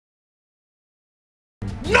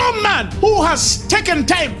no man who has taken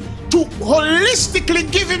time to holistically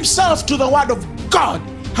give himself to the word of God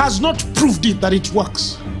has not proved it that it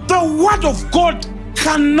works. The word of God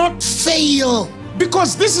cannot fail,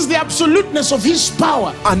 because this is the absoluteness of his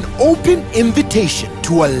power. An open invitation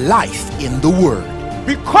to a life in the Word.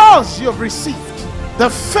 Because you have received the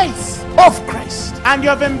faith of Christ and you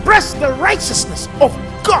have embraced the righteousness of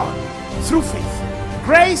God through faith,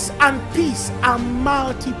 grace and peace are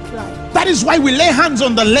multiplied. That is why we lay hands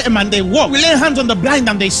on the lame and they walk. We lay hands on the blind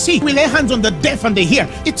and they see. We lay hands on the deaf and they hear.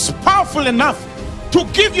 It's powerful enough to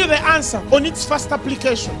give you the answer on its first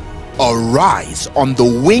application. Arise on the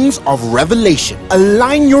wings of revelation.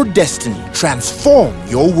 Align your destiny. Transform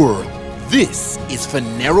your world. This is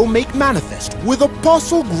Phaneroo Make Manifest with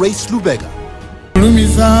Apostle Grace Lubega.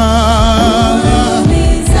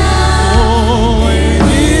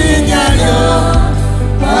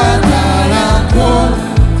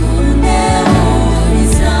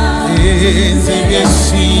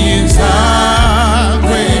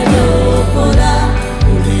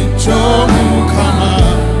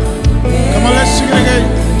 Come on, let's sing it again.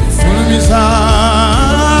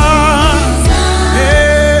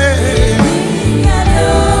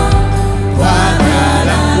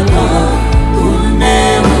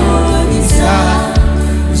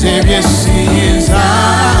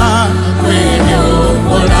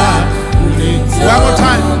 One more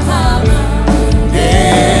time.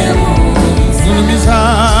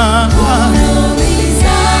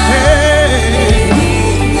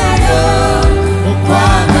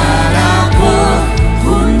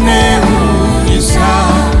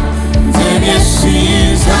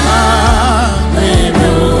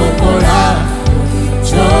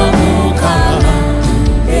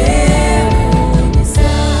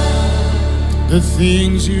 The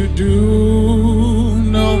things you do,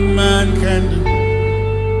 no man can do.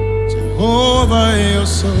 Jehovah, your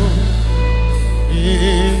soul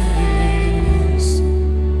is.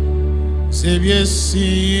 Savior,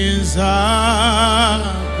 sins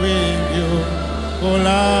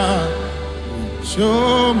Ola,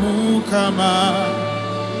 Chomukama,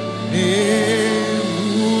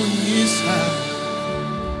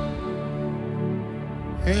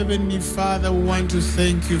 Heavenly Father, we want to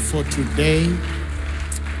thank you for today.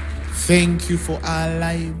 Thank you for our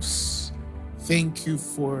lives. Thank you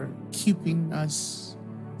for keeping us.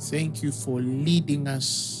 Thank you for leading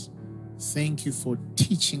us. Thank you for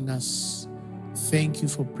teaching us. Thank you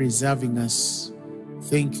for preserving us.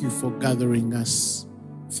 Thank you for gathering us.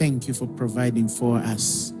 Thank you for providing for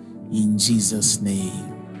us. In Jesus'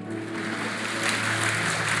 name.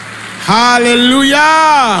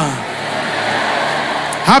 Hallelujah.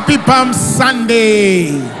 Happy Palm Sunday.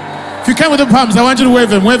 If you came with the palms, I want you to wave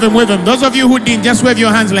them, wave them, wave them. Those of you who didn't, just wave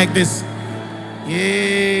your hands like this.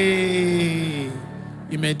 Yay.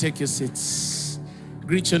 You may take your seats.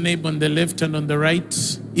 Greet your neighbor on the left and on the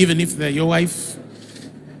right, even if they're your wife.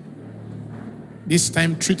 This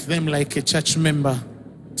time, treat them like a church member.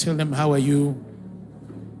 Tell them, how are you?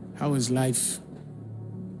 How is life?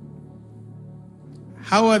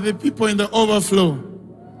 How are the people in the overflow?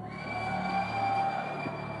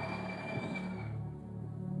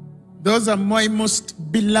 Those are my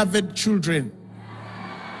most beloved children.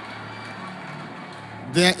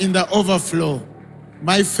 They're in the overflow.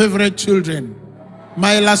 My favorite children.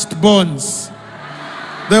 My last borns.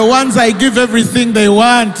 The ones I give everything they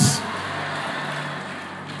want.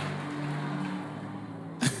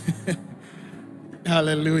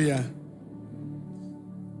 Hallelujah.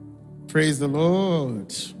 Praise the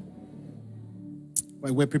Lord.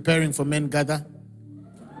 While we're preparing for Men Gather.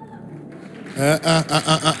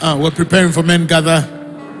 We're preparing for Men Gather.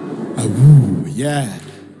 Awoo, yeah.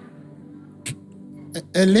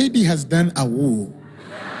 A lady has done awoo.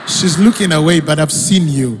 She's looking away, but I've seen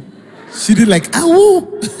you. She did like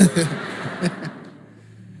awoo.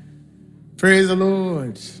 Praise the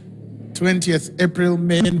Lord. 20th April,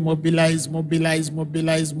 men mobilize, mobilize,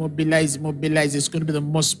 mobilize, mobilize, mobilize. It's going to be the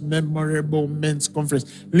most memorable men's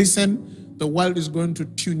conference. Listen, the world is going to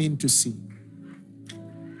tune in to see.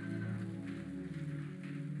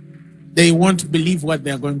 They won't believe what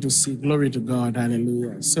they're going to see. Glory to God.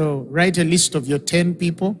 Hallelujah. So write a list of your 10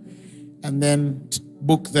 people and then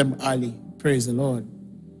book them early. Praise the Lord.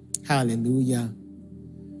 Hallelujah.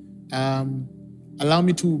 Allow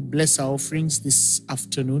me to bless our offerings this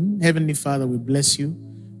afternoon. Heavenly Father, we bless you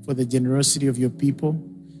for the generosity of your people.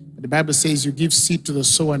 The Bible says you give seed to the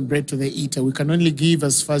sower and bread to the eater. We can only give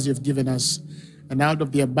as far as you've given us. And out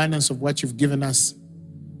of the abundance of what you've given us,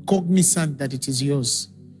 cognizant that it is yours,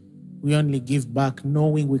 we only give back,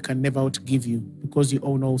 knowing we can never outgive you because you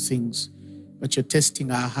own all things. But you're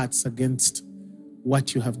testing our hearts against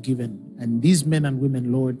what you have given. And these men and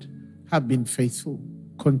women, Lord, have been faithful.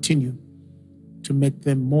 Continue to make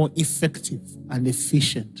them more effective and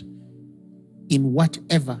efficient in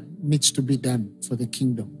whatever needs to be done for the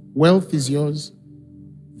kingdom. Wealth is yours.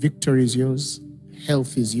 Victory is yours.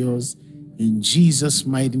 Health is yours. In Jesus'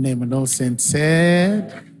 mighty name. And all saints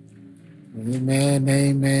said, amen,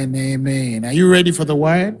 amen, amen. Are you ready for the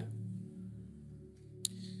word?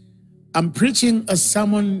 I'm preaching a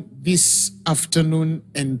sermon this afternoon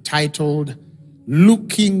entitled,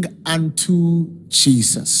 Looking Unto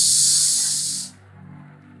Jesus.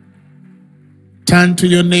 Turn to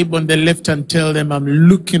your neighbor on the left and tell them, I'm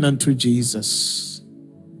looking unto Jesus.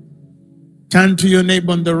 Turn to your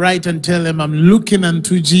neighbor on the right and tell them, I'm looking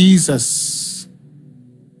unto Jesus.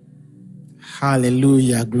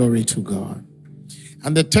 Hallelujah, glory to God.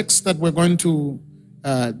 And the text that we're going to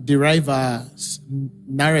derive our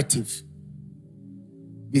narrative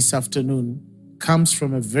this afternoon comes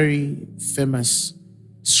from a very famous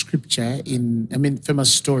scripture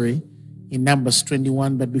famous story in Numbers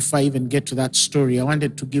 21. But before I even get to that story, I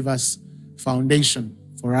wanted to give us foundation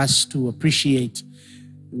for us to appreciate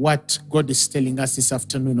what God is telling us this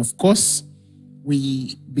afternoon. Of course,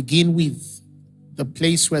 we begin with the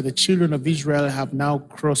place where the children of Israel have now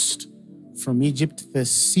crossed from Egypt. The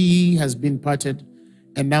sea has been parted,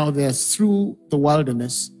 and now they're through the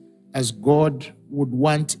wilderness as God would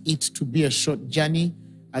want it to be a short journey.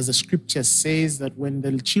 As the scripture says that when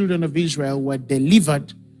the children of Israel were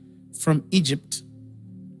delivered from Egypt,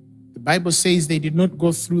 the Bible says they did not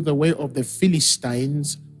go through the way of the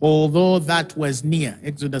Philistines, although that was near.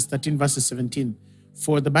 Exodus 13 verses 17.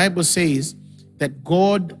 For the Bible says that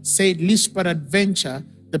God said, lest peradventure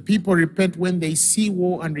the people repent when they see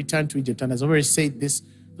war and return to Egypt. And as I already said this,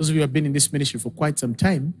 those of you who have been in this ministry for quite some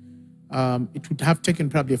time, it would have taken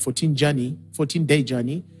probably a 14-day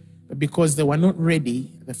journey, but because they were not ready,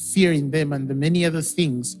 the fear in them and the many other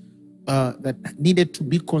things that needed to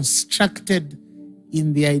be constructed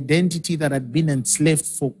in the identity that had been enslaved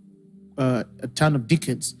for a ton of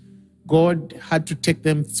decades, God had to take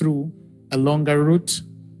them through a longer route.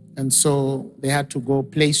 And so they had to go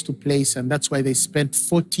place to place. And that's why they spent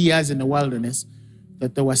 40 years in the wilderness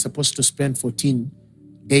that they were supposed to spend 14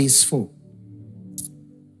 days for.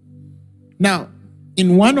 Now,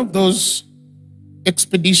 in one of those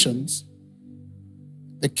expeditions,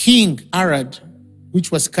 the king Arad,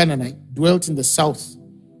 which was Canaanite, dwelt in the south.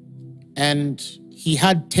 And he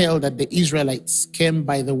had tale that the Israelites came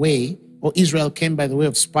by the way, or Israel came by the way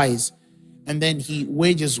of spies. And then he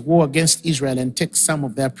wages war against Israel and takes some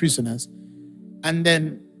of their prisoners. And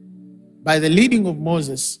then by the leading of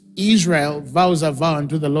Moses, Israel vows a vow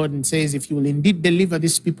unto the Lord and says, if you will indeed deliver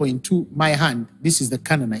these people into my hand, this is the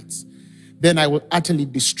Canaanites, then I will utterly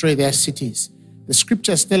destroy their cities. The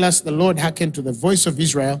scriptures tell us the Lord hearkened to the voice of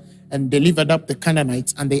Israel and delivered up the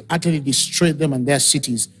Canaanites, and they utterly destroyed them and their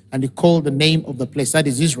cities. And he called the name of the place, that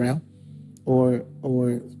is Israel, or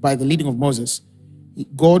by the leading of Moses,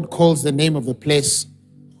 God calls the name of the place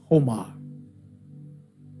Homar.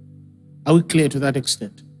 Are we clear to that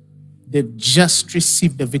extent? They've just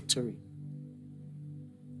received the victory.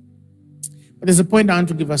 But there's a point I want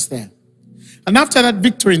to give us there. And after that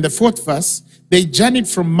victory in the 4th verse, they journeyed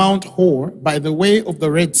from Mount Hor by the way of the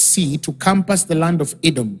Red Sea to compass the land of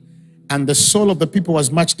Edom. And the soul of the people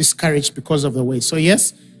was much discouraged because of the way. So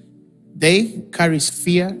yes, they carry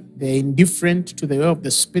fear. They're indifferent to the way of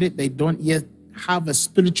the Spirit. They don't yet have a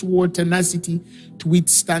spiritual tenacity to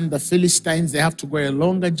withstand the Philistines. They have to go a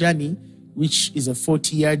longer journey, which is a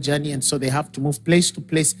 40-year journey. And so they have to move place to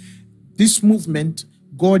place. This movement,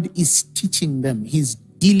 God is teaching them. He's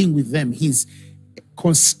dealing with them. He's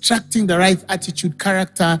constructing the right attitude,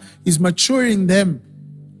 character. He's maturing them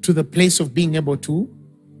to the place of being able to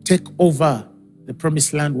take over the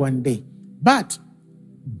promised land one day. But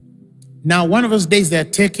now one of those days they're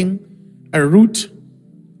taking a route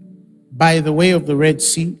by the way of the Red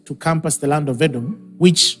Sea to compass the land of Edom,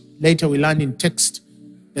 which later we learn in text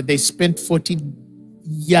that they spent 40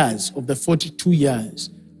 years of the 42 years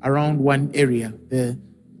around one area, the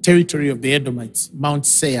territory of the Edomites, Mount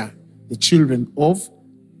Seir, the children of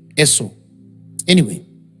Esau. Anyway,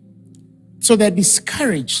 so they're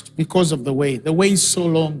discouraged because of the way. The way is so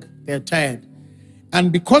long, they're tired.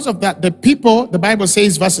 And because of that, the people, the Bible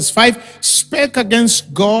says, verses 5, spake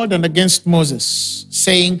against God and against Moses,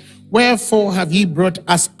 saying, wherefore have ye brought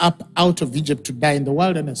us up out of Egypt to die in the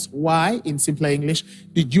wilderness? Why, in simpler English,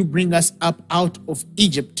 did you bring us up out of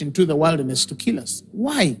Egypt into the wilderness to kill us?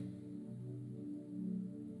 Why?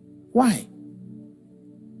 Why?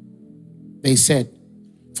 They said,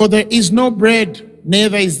 for there is no bread,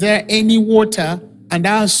 neither is there any water, and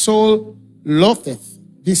our soul loatheth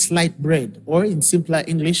this light bread. Or in simpler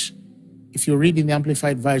English, if you read in the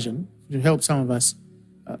Amplified Version, to help some of us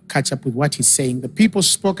catch up with what he's saying. The people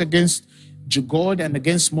spoke against God and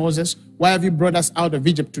against Moses. Why have you brought us out of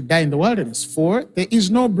Egypt to die in the wilderness? For there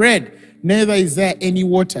is no bread, neither is there any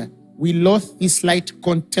water. We loathe this light,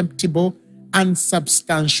 contemptible,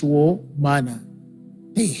 unsubstantial manna.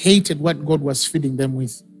 They hated what God was feeding them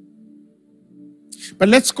with. But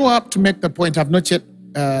let's go up to make the point. I've not yet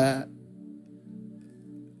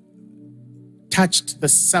touched the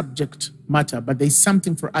subject matter, but there's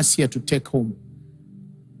something for us here to take home.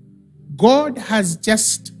 God has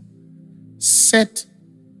just set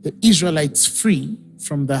the Israelites free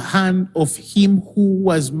from the hand of him who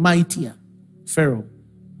was mightier, Pharaoh.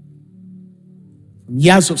 From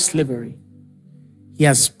years of slavery, he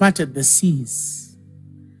has parted the seas.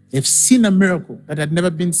 They've seen a miracle that had never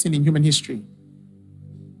been seen in human history.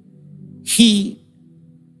 He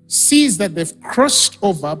sees that they've crossed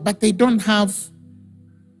over, but they don't have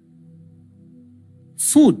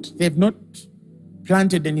food. They've not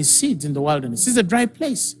planted any seeds in the wilderness. This is a dry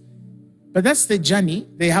place. But that's the journey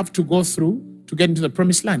they have to go through to get into the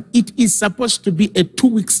promised land. It is supposed to be a 2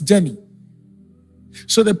 weeks journey.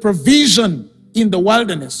 So the provision in the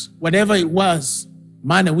wilderness, whatever it was,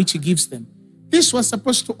 manna which he gives them, this was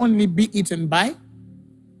supposed to only be eaten by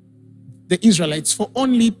the Israelites for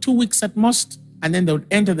only 2 weeks at most, and then they would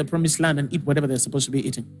enter the promised land and eat whatever they're supposed to be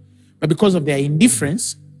eating. But because of their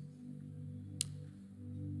indifference,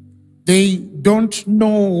 they don't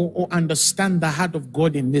know or understand the heart of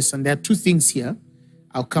God in this. And there are two things here.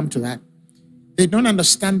 I'll come to that. They don't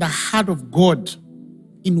understand the heart of God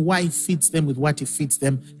in why he feeds them with what he feeds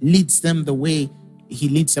them, leads them the way he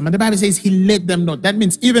leads them. And the Bible says he led them not. That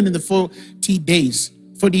means even in the 40 years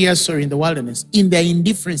in the wilderness, in their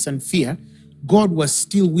indifference and fear, God was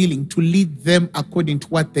still willing to lead them according to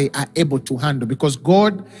what they are able to handle, because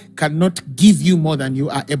God cannot give you more than you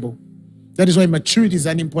are able. That is why maturity is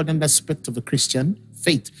an important aspect of the Christian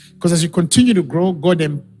faith. Because as you continue to grow, God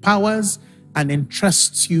empowers and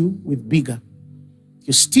entrusts you with bigger. If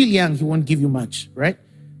you're still young, he won't give you much, right?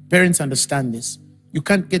 Parents understand this. You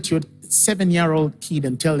can't get your 7-year-old kid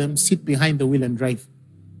and tell them, sit behind the wheel and drive.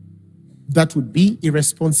 That would be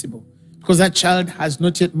irresponsible, because that child has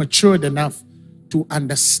not yet matured enough to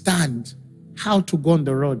understand how to go on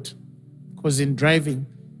the road. Because in driving,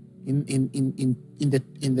 in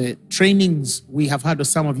the trainings we have had with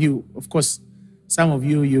some of you, of course, some of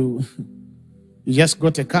you, you just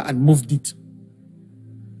got a car and moved it.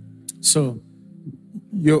 So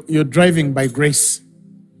you're driving by grace.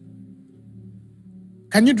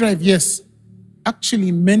 Can you drive? Yes.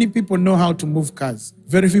 Actually, many people know how to move cars.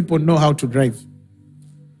 Very few people know how to drive.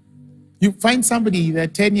 You find somebody, they're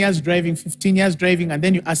 10 years driving, 15 years driving, and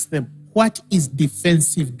then you ask them, what is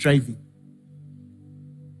defensive driving?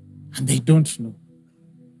 And they don't know.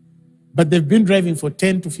 But they've been driving for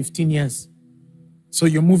 10 to 15 years. So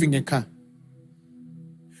you're moving a car.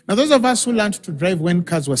 Now, those of us who learned to drive when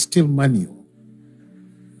cars were still manual,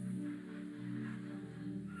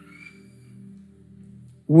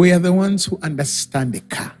 we are the ones who understand the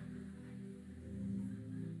car.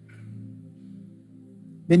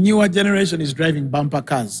 The newer generation is driving bumper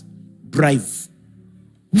cars. Drive.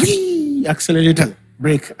 Whee! Accelerator,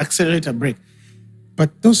 brake, accelerator, brake.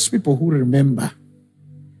 But those people who remember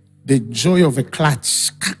the joy of a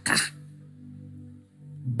clutch,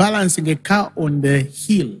 balancing a car on the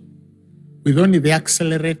hill with only the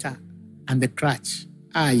accelerator and the clutch.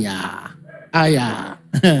 Aya.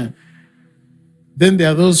 Then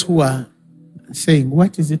there are those who are saying,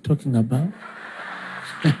 what is it talking about?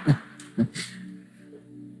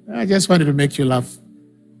 I just wanted to make you laugh.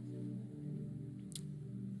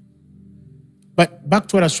 But back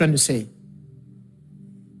to what I was trying to say.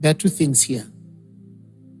 There are two things here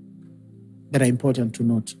that are important to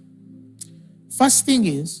note. First thing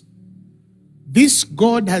is, this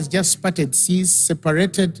God has just parted seas,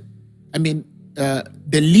 separated,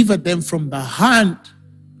 delivered them from the hand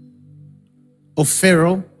of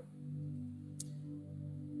Pharaoh.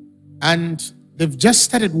 And they've just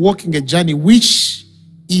started walking a journey which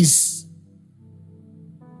is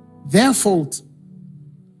their fault,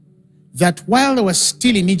 that while they were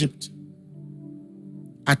still in Egypt,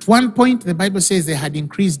 at one point, the Bible says they had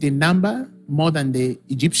increased in number more than the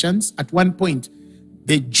Egyptians. At one point,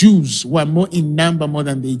 the Jews were more in number more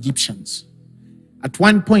than the Egyptians. At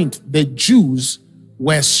one point, the Jews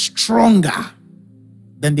were stronger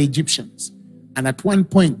than the Egyptians. And at one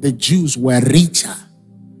point, the Jews were richer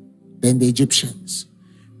than the Egyptians.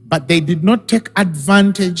 But they did not take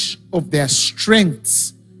advantage of their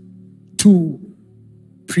strengths to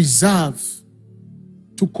preserve,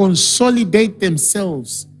 to consolidate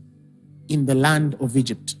themselves in the land of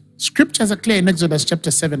Egypt. Scriptures are clear in Exodus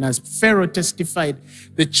chapter 7, as Pharaoh testified,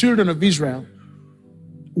 the children of Israel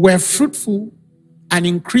were fruitful and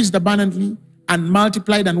increased abundantly and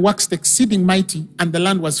multiplied and waxed exceeding mighty, and the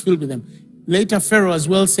land was filled with them. Later, Pharaoh as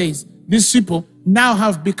well says, these people now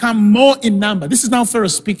have become more in number. This is now Pharaoh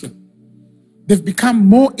speaking. They've become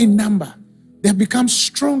more in number. They've become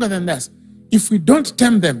stronger than us. If we don't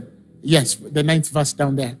tame them, yes, the 9th verse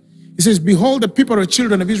down there. It says, behold, the people or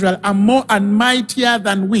children of Israel are more and mightier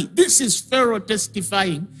than we. This is Pharaoh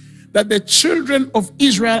testifying that the children of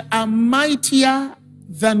Israel are mightier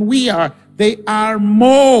than we are. They are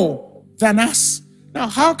more than us. Now,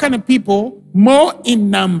 how can a people more in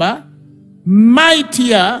number,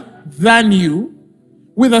 mightier than you,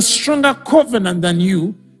 with a stronger covenant than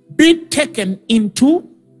you, be taken into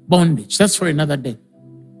bondage? That's for another day.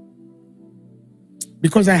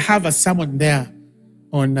 Because I have a sermon there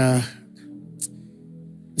on,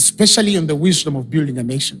 especially on the wisdom of building a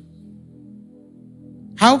nation.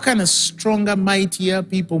 How can a stronger, mightier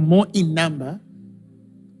people, more in number,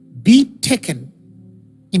 be taken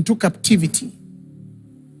into captivity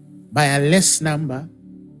by a less number,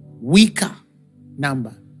 weaker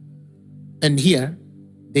number? And here,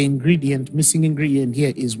 the missing ingredient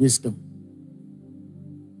here is wisdom.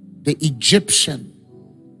 The Egyptian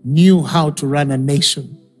knew how to run a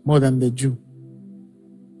nation more than the Jew.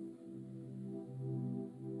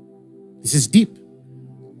 This is deep,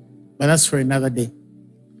 but that's for another day.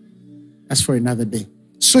 That's for another day.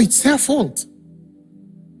 So it's their fault.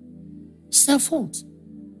 It's their fault.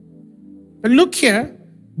 But look here,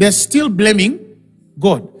 they're still blaming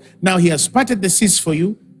God. Now he has parted the seas for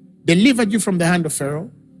you, delivered you from the hand of Pharaoh.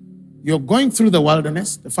 You're going through the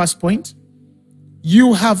wilderness, the first point.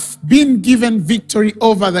 You have been given victory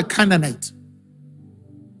over the Canaanite.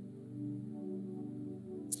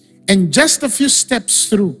 And just a few steps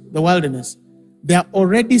through the wilderness, they are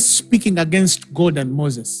already speaking against God and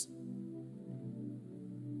Moses.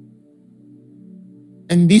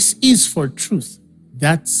 And this is for truth.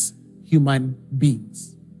 That's human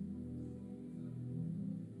beings.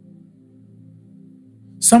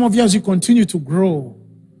 Some of you, as you continue to grow,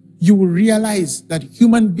 you will realize that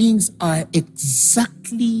human beings are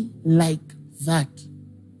exactly like that.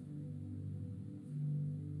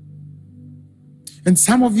 And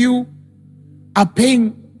some of you are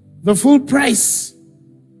paying the full price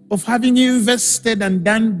of having invested and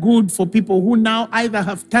done good for people who now either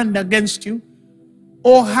have turned against you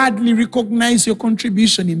or hardly recognize your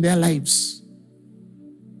contribution in their lives.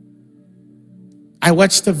 I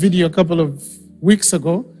watched a video a couple of weeks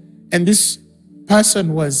ago, and this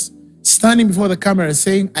person was standing before the camera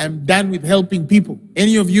saying, I'm done with helping people.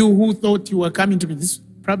 Any of you who thought you were coming to me,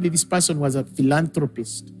 probably this person was a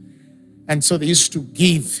philanthropist. And so they used to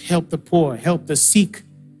give, help the poor, help the sick,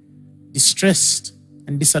 distressed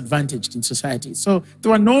and disadvantaged in society. So they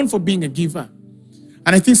were known for being a giver.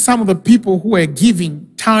 And I think some of the people who were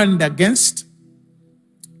giving turned against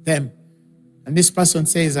them. And this person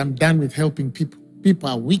says, I'm done with helping people. People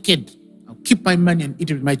are wicked. I'll keep my money and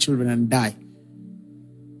eat it with my children and die.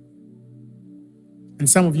 And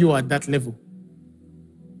some of you are at that level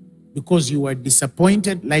because you were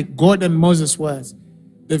disappointed like God and Moses was.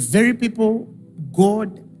 The very people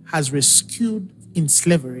God has rescued in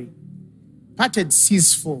slavery, parted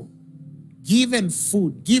seas for, given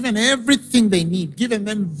food, given everything they need, given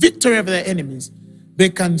them victory over their enemies, they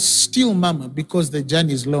can still murmur because the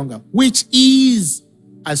journey is longer, which is,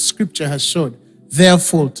 as scripture has showed, their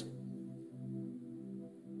fault.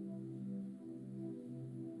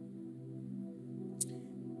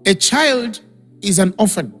 A child is an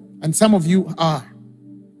orphan, and some of you are,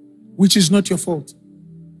 which is not your fault.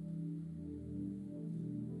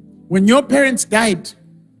 When your parents died,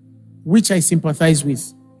 which I sympathize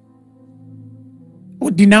with, or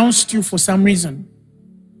denounced you for some reason,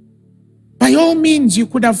 by all means, you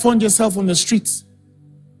could have found yourself on the streets,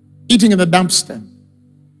 eating in the dumpster.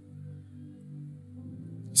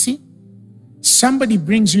 See? Somebody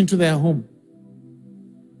brings you into their home,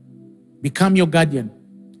 become your guardian.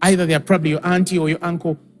 Either they are probably your auntie or your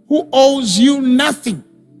uncle who owes you nothing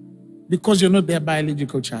because you're not their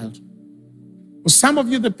biological child. For some of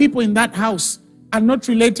you, the people in that house are not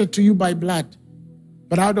related to you by blood,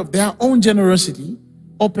 but out of their own generosity,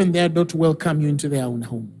 open their door to welcome you into their own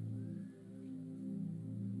home.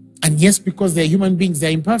 And yes, because they're human beings, they're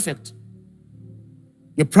imperfect.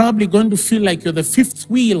 You're probably going to feel like you're the fifth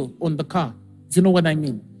wheel on the car, if you know what I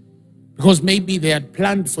mean. Because maybe they had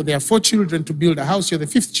planned for their 4 children to build a house, you're the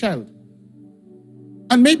 5th child.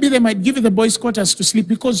 And maybe they might give you the boys' quarters to sleep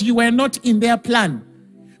because you were not in their plan.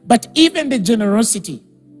 But even the generosity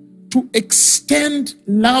to extend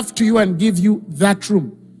love to you and give you that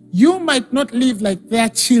room. You might not live like their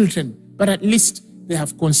children, but at least they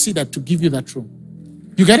have considered to give you that room.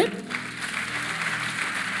 You get it?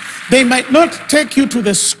 They might not take you to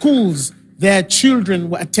the schools their children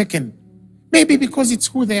were taken. Maybe because it's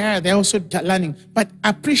who they are, they're also learning. But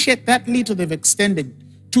appreciate that little they've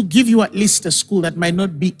extended to give you at least a school that might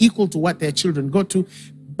not be equal to what their children go to.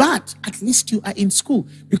 But at least you are in school,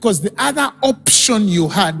 because the other option you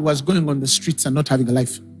had was going on the streets and not having a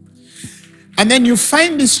life. And then you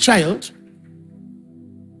find this child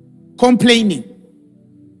complaining.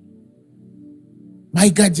 My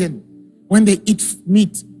guardian, when they eat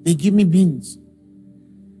meat, they give me beans.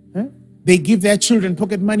 Huh? They give their children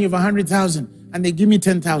pocket money of 100,000 and they give me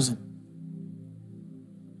 10,000.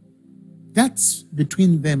 That's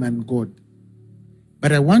between them and God.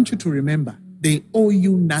 But I want you to remember, they owe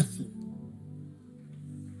you nothing.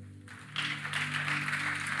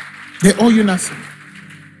 They owe you nothing.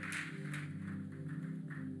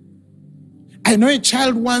 I know a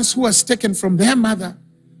child once who was taken from their mother,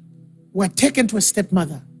 were taken to a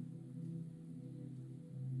stepmother.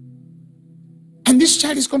 And this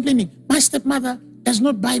child is complaining, my stepmother does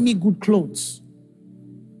not buy me good clothes.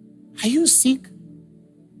 Are you sick?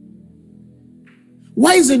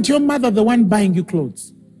 Why isn't your mother the one buying you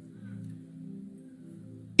clothes?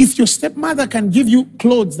 If your stepmother can give you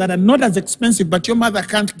clothes that are not as expensive, but your mother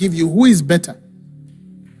can't give you, who is better?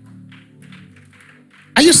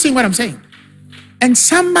 Are you seeing what I'm saying? And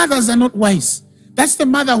some mothers are not wise. That's the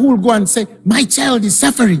mother who will go and say, my child is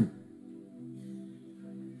suffering.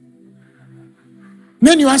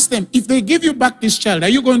 Then you ask them, if they give you back this child, are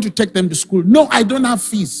you going to take them to school? No, I don't have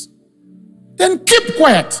fees. Then keep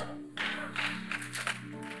quiet.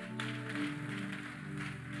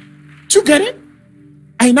 Do you get it?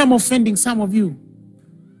 I know I'm offending some of you.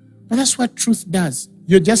 But that's what truth does.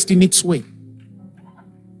 You're just in its way.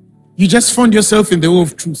 You just found yourself in the way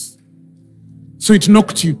of truth. So it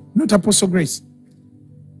knocked you, not Apostle Grace.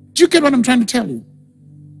 Do you get what I'm trying to tell you?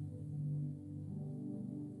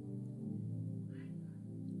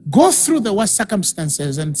 Go through the worst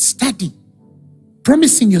circumstances and study,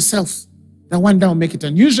 promising yourself that one day I'll make it.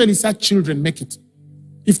 And usually such children make it,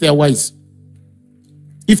 if they're wise,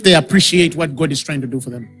 if they appreciate what God is trying to do for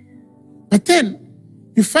them. But then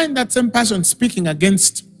you find that same person speaking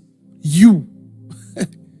against you,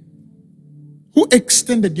 who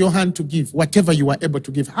extended your hand to give whatever you were able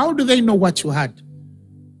to give. How do they know what you had?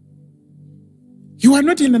 You are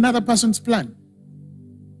not in another person's plan.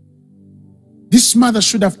 This mother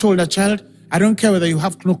should have told her child, I don't care whether you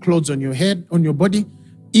have no clothes on your head, on your body.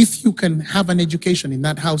 If you can have an education in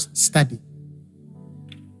that house, study.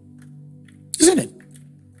 Isn't it?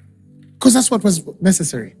 Because that's what was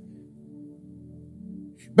necessary.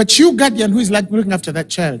 But you, guardian, who is like looking after that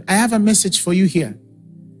child, I have a message for you here.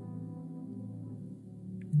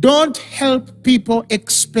 Don't help people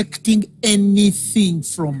expecting anything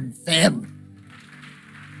from them.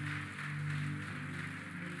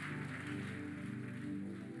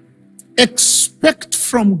 Expect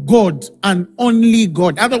from God and only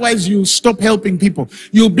God. Otherwise, you stop helping people.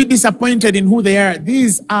 You'll be disappointed in who they are.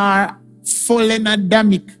 These are fallen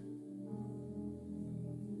Adamic.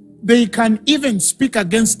 They can even speak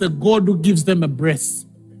against the God who gives them a breath.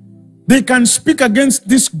 They can speak against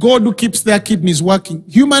this God who keeps their kidneys working.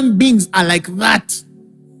 Human beings are like that.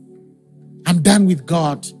 I'm done with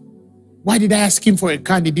God. Why did I ask him for a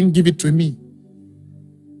car? He didn't give it to me.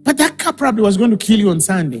 But that car probably was going to kill you on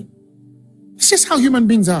Sunday. It's just how human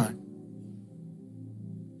beings are.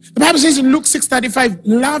 The Bible says in Luke 6:35,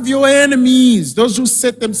 love your enemies, those who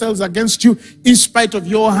set themselves against you in spite of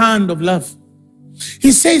your hand of love.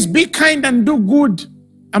 He says, be kind and do good.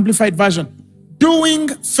 Amplified version. Doing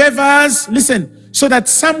favors, listen, so that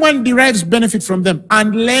someone derives benefit from them,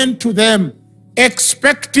 and lend to them,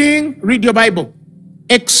 expecting, read your Bible,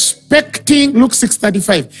 expecting, Luke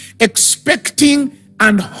 6:35, expecting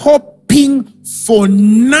and hoping for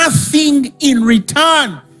nothing in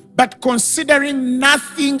return, but considering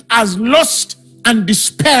nothing as lost and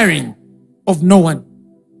despairing of no one.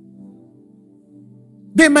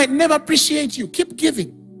 They might never appreciate you. Keep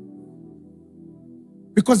giving.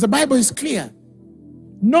 Because the Bible is clear.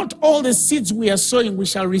 Not all the seeds we are sowing we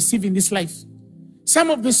shall receive in this life. Some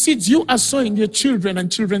of the seeds you are sowing, your children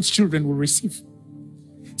and children's children will receive.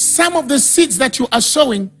 Some of the seeds that you are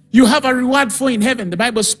sowing, you have a reward for in heaven. The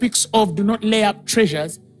Bible speaks of do not lay up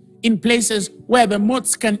treasures in places where the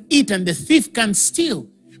moths can eat and the thief can steal.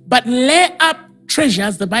 But lay up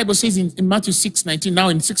treasures, the Bible says in Matthew 6:19, now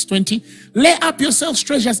in 6:20, lay up yourselves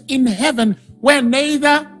treasures in heaven where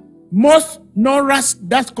neither moth nor rust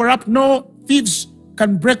doth corrupt, nor thieves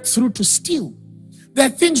can break through to steal. There are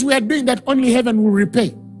things we are doing that only heaven will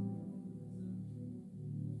repay.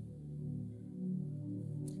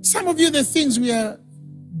 Some of you, the things we are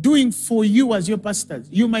doing for you as your pastors,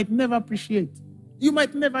 you might never appreciate. You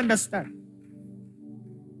might never understand.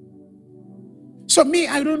 So me,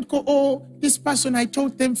 I don't go, oh, this person, I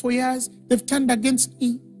taught them for years, they've turned against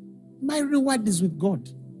me. My reward is with God.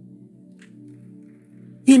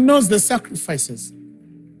 He knows the sacrifices.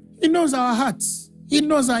 He knows our hearts. He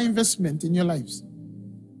knows our investment in your lives.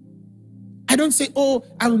 I don't say, oh,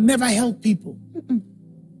 I will never help people.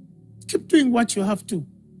 Keep doing what you have to.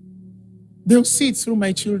 They'll see it through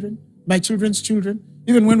my children, my children's children.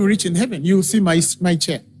 Even when we reach in heaven, you'll see my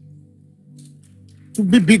chair to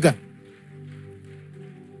be bigger.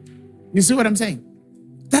 You see what I'm saying?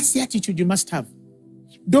 That's the attitude you must have.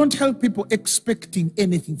 Don't help people expecting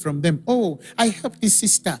anything from them. Oh, I helped this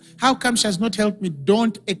sister. How come she has not helped me?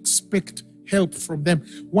 Don't expect help from them.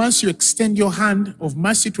 Once you extend your hand of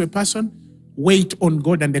mercy to a person, wait on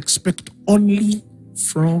God and expect only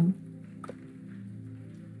from God.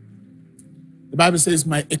 The Bible says,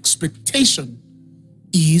 my expectation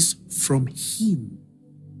is from Him.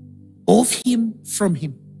 Of Him, from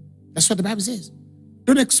Him. That's what the Bible says.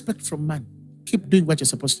 Don't expect from man. Keep doing what you're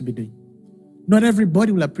supposed to be doing. Not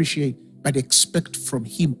everybody will appreciate, but expect from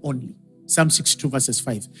Him only. Psalm 62 verses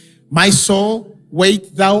 5. My soul,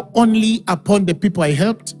 wait thou only upon the people I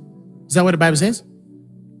helped. Is that what the Bible says?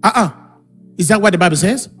 Is that what the Bible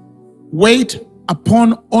says? Wait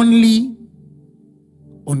upon only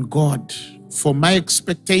on God. For my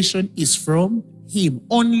expectation is from Him.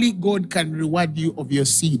 Only God can reward you of your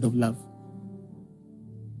seed of love.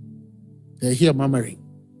 They're here murmuring.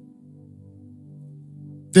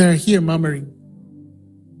 They're here murmuring.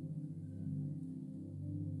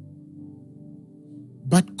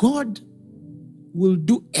 But God will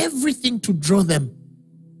do everything to draw them.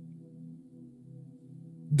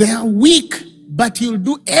 They are weak, but He'll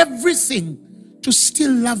do everything to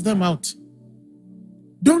still love them out.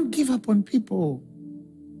 Don't give up on people.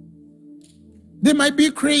 They might be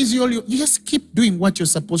crazy. You just keep doing what you're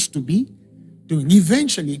supposed to be doing.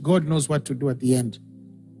 Eventually, God knows what to do at the end.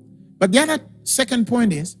 But the other second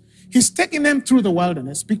point is, He's taking them through the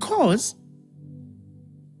wilderness because,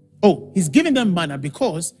 He's giving them manna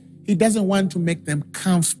because He doesn't want to make them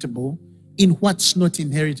comfortable in what's not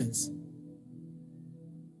inheritance.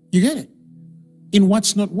 You get it? In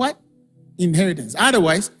what's not what? Inheritance.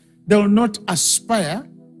 Otherwise, they will not aspire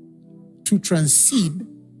to transition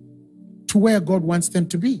to where God wants them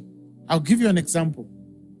to be. I'll give you an example.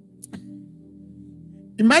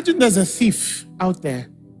 Imagine there's a thief out there,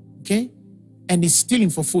 okay? And he's stealing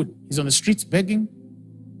for food. He's on the streets begging.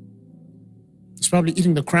 He's probably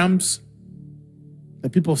eating the crumbs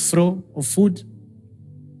that people throw of food.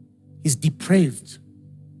 He's depraved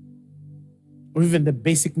of even the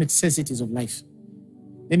basic necessities of life.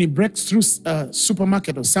 Then he breaks through a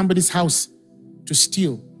supermarket or somebody's house to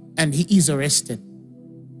steal, and he is arrested.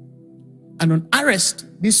 And on arrest,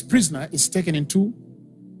 this prisoner is taken into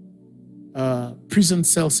a prison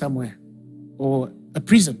cell somewhere, or a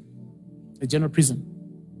prison, a general prison.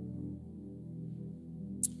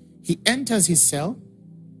 He enters his cell.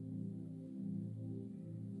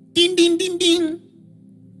 Ding, ding, ding, ding.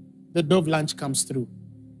 The door of lunch comes through.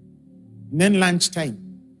 And then lunchtime,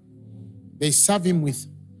 they serve him with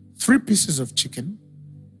 3 pieces of chicken,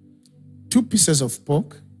 2 pieces of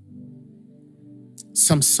pork,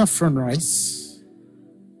 some saffron rice,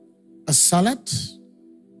 a salad,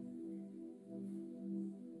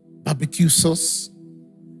 barbecue sauce,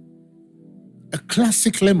 a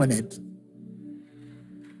classic lemonade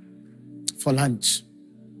for lunch.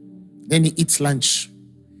 Then he eats lunch.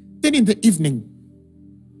 Then in the evening,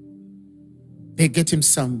 they get him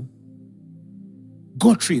some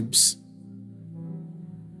goat ribs,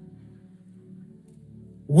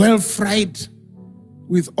 well fried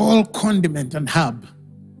with all condiment and herb,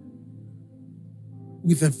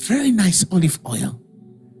 with a very nice olive oil,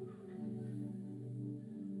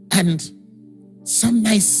 and some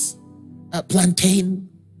nice plantain,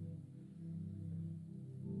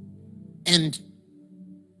 and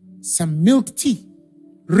some milk tea,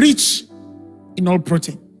 rich in all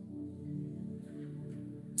protein.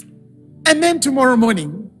 And then tomorrow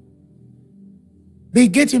morning, they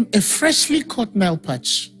get him a freshly caught nail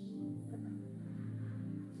patch.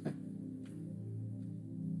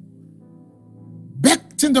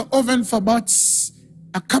 Baked in the oven for about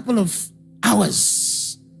a couple of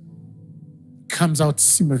hours. Comes out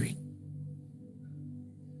simmering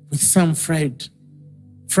with some fries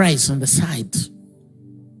on the side.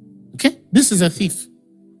 Okay? This is a thief.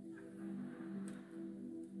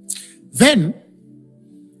 Then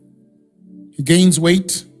He gains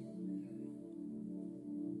weight.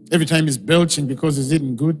 Every time he's belching because he's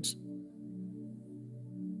eating good.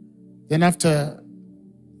 Then after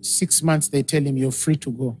 6 months, they tell him, you're free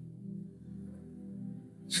to go.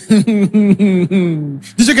 Did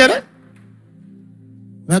you get it?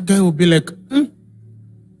 That guy will be like,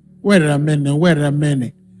 wait a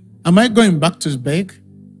minute. Am I going back to beg?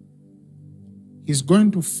 He's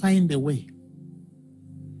going to find a way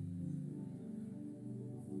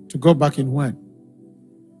to go back in what?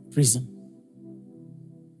 Prison.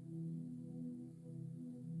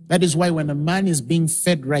 That is why when a man is being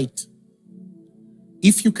fed right,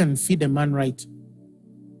 if you can feed a man right,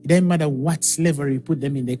 it doesn't matter what slavery you put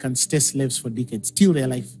them in, they can stay slaves for decades, till their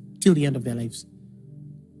life, till the end of their lives.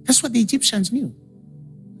 That's what the Egyptians knew.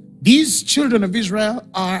 These children of Israel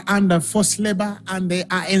are under forced labor and they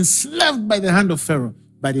are enslaved by the hand of Pharaoh.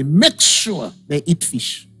 But they make sure they eat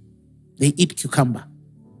fish. They eat cucumber,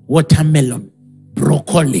 watermelon,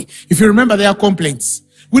 broccoli. If you remember their complaints,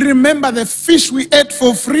 we remember the fish we ate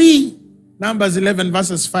for free. Numbers 11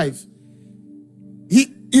 verses 5.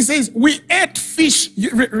 He says, we ate fish.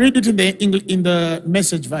 You read it in the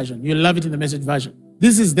Message version. You'll love it in the Message version.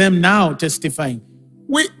 This is them now testifying.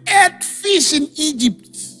 We ate fish in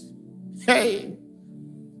Egypt. Hey.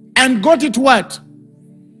 And got it what?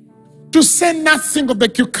 To say nothing of the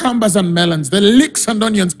cucumbers and melons, the leeks and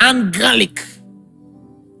onions and garlic.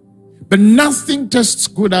 But nothing tastes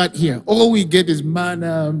good out here. All we get is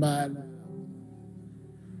manna.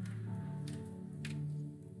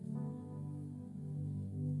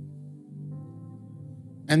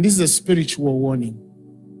 And this is a spiritual warning.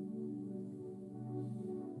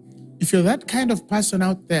 If you're that kind of person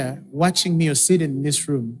out there watching me or sitting in this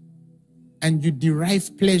room, and you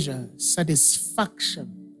derive pleasure,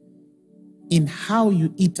 satisfaction in how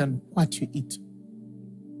you eat and what you eat,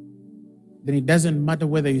 then it doesn't matter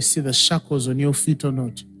whether you see the shackles on your feet or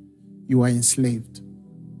not. You are enslaved.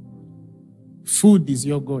 Food is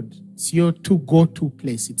your God. It's your go-to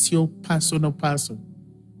place. It's your personal person.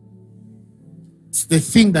 It's the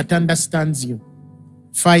thing that understands you.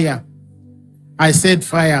 Fire. I said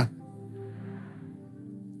fire.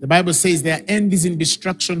 The Bible says their end is in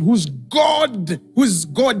destruction. Whose God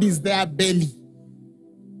is their belly.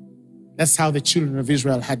 That's how the children of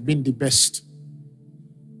Israel had been the best.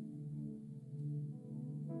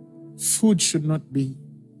 Food should not be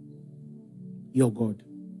your God.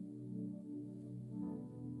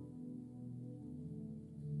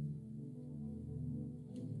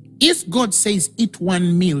 If God says eat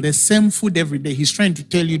one meal, the same food every day, he's trying to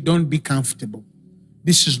tell you don't be comfortable.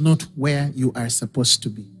 This is not where you are supposed to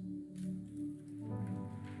be.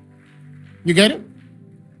 You get it?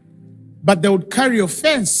 But they would carry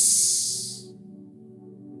offense.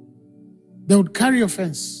 They would carry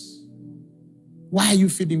offense. Why are you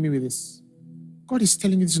feeding me with this? God is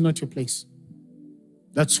telling you this is not your place.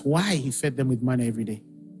 That's why he fed them with manna every day.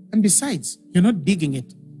 And besides, you're not digging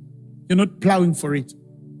it. You're not plowing for it.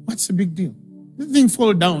 What's the big deal? The thing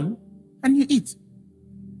fall down and you eat.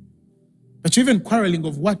 But you're even quarreling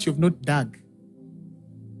of what you've not dug,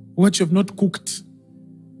 what you've not cooked.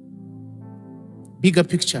 Bigger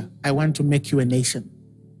picture, I want to make you a nation.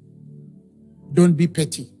 Don't be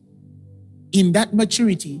petty. In that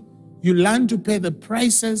maturity, you learn to pay the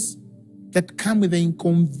prices that come with the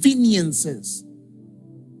inconveniences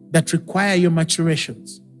that require your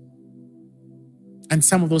maturations. And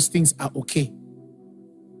some of those things are okay.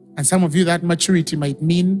 And some of you, that maturity might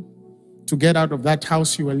mean to get out of that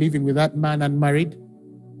house you were living with that man unmarried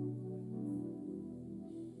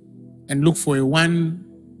and look for a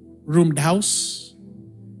one-roomed house.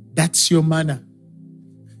 That's your manner.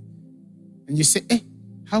 And you say,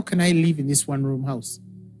 how can I live in this one-room house?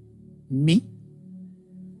 Me?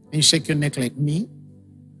 And you shake your neck like, me?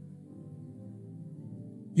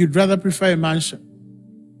 You'd rather prefer a mansion,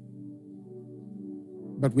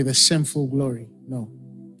 but with a shameful glory. No.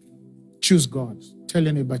 Choose God. Tell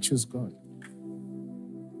your neighbor, choose God.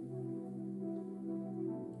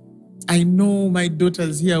 I know my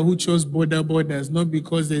daughters here who chose borders, not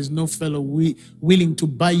because there's no fellow willing to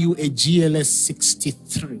buy you a GLS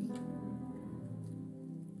 63,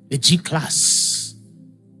 a G-Class,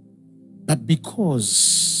 but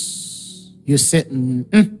because you said,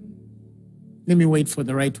 let me wait for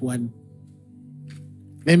the right one.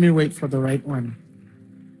 Let me wait for the right one.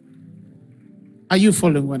 Are you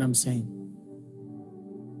following what I'm saying?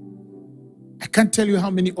 I can't tell you how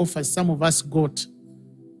many offers some of us got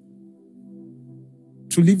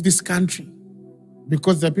to leave this country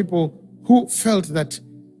because there are people who felt that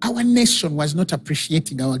our nation was not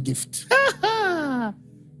appreciating our gift.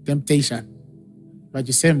 Temptation. But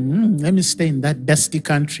you say, let me stay in that dusty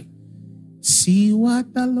country See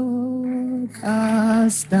what the Lord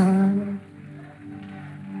has done.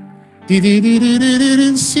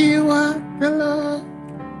 See what the Lord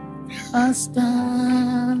has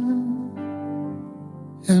done.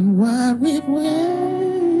 And what we've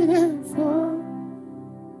waited for,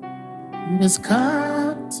 it has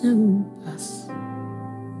come to pass.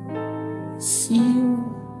 See you.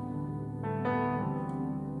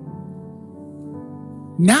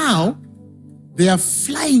 Now, they are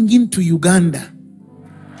flying into Uganda.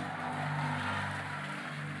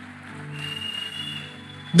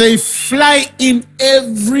 They fly in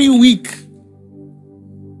every week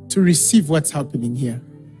to receive what's happening here.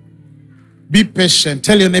 Be patient.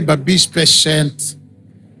 Tell your neighbor, be patient.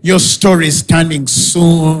 Your story is turning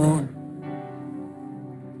soon.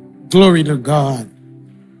 Glory to God.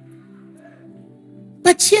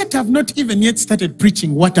 But yet I've not even yet started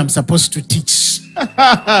preaching what I'm supposed to teach.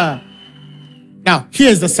 Now,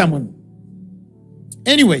 here's the sermon.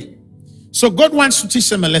 Anyway, so God wants to teach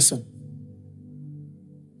them a lesson.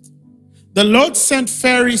 The Lord sent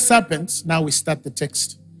fiery serpents. Now we start the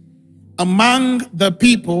text. Among the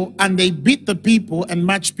people, and they beat the people, and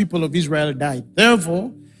much people of Israel died.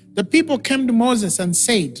 Therefore, the people came to Moses and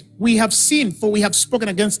said, we have sinned, for we have spoken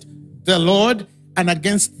against the Lord and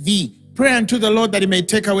against thee. Pray unto the Lord that he may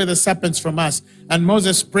take away the serpents from us. And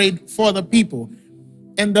Moses prayed for the people.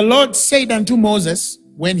 And the Lord said unto Moses,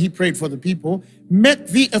 when he prayed for the people, make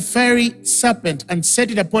thee a fiery serpent and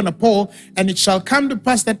set it upon a pole, and it shall come to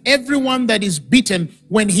pass that everyone that is bitten,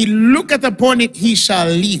 when he looketh upon it, he shall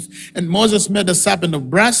live. And Moses made a serpent of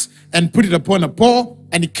brass and put it upon a pole,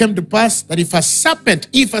 and it came to pass that if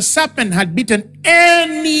a serpent had bitten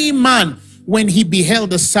any man, when he beheld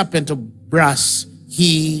the serpent of brass,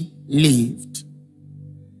 he lived.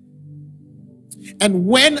 And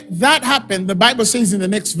when that happened, the Bible says in the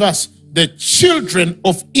next verse, the children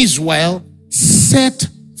of Israel set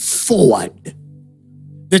forward.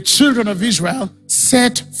 The children of Israel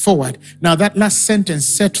set forward. Now that last sentence,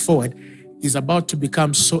 set forward, is about to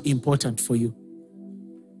become so important for you.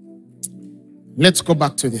 Let's go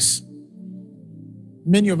back to this.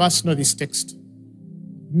 Many of us know this text.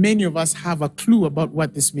 Many of us have a clue about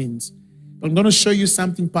what this means. I'm going to show you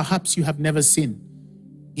something perhaps you have never seen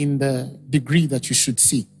in the degree that you should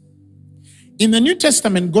see. In the New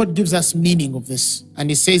Testament, God gives us meaning of this. And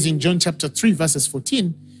he says in John chapter 3, verses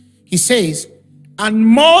 14, he says, as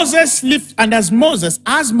Moses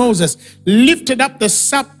lifted up the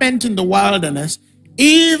serpent in the wilderness,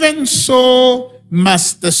 even so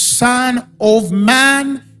must the Son of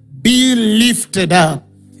Man be lifted up.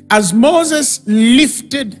 As Moses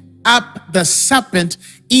lifted up the serpent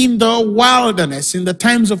in the wilderness, in the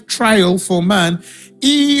times of trial for man,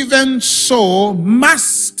 even so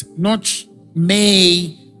must, not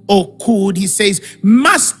may or could, he says,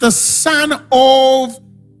 must the Son of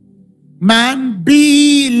Man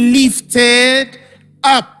be lifted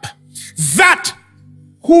up, that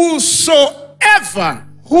whosoever,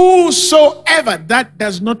 that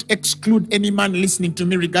does not exclude any man listening to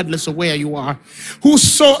me regardless of where you are,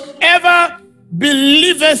 whosoever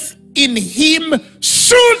believeth in him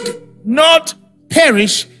should not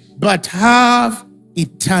perish but have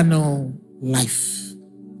eternal life.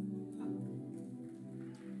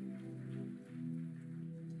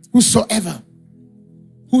 Whosoever.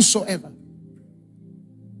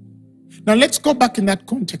 Now let's go back in that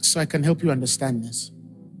context so I can help you understand this.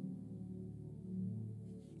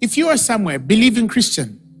 If you are somewhere, believing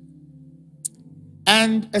Christian,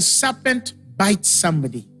 and a serpent bites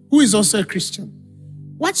somebody who is also a Christian,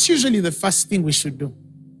 what's usually the first thing we should do?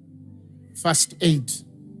 First aid.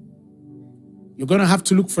 You're going to have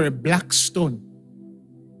to look for a black stone,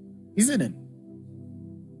 isn't it?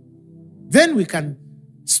 Then we can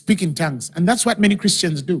speak in tongues. And that's what many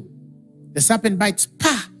Christians do. The serpent bites,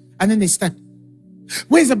 pa, and then they start.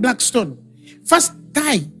 Where's the black stone? First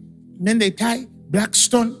tie, then they tie black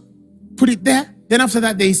stone, put it there. Then after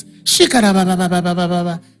that there is shikara,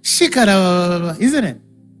 isn't it?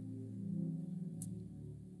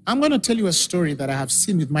 I'm going to tell you a story that I have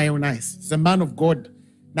seen with my own eyes. He's a man of God,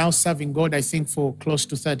 now serving God, I think, for close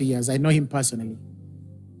to 30 years. I know him personally.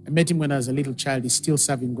 I met him when I was a little child. He's still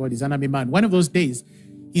serving God. He's an army man. One of those days,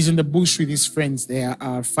 he's in the bush with his friends. They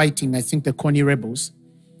are fighting, I think, the Connie rebels.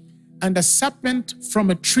 And a serpent from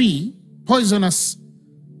a tree, poisonous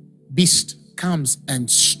beast, comes and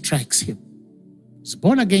strikes him. He's a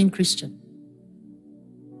born-again Christian.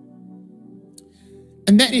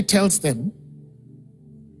 And then he tells them,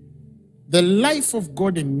 the life of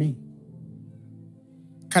God in me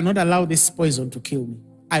cannot allow this poison to kill me.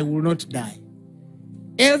 I will not die.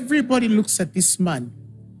 Everybody looks at this man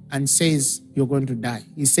and says, you're going to die.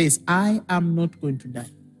 He says, I am not going to die.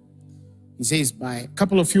 He says, by a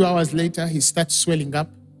couple of few hours later, he starts swelling up.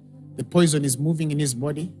 The poison is moving in his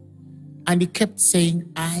body. And he kept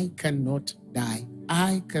saying, I cannot die.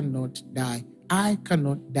 I cannot die. I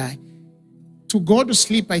cannot die. To go to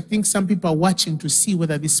sleep, I think some people are watching to see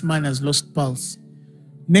whether this man has lost pulse.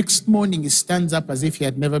 Next morning, he stands up as if he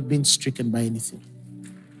had never been stricken by anything.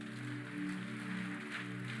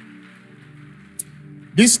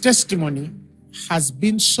 This testimony has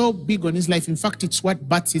been so big on his life. In fact, it's what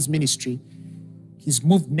births his ministry. He's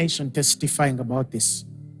moved nation testifying about this.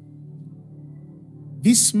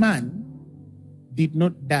 This man did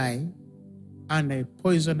not die under a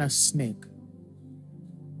poisonous snake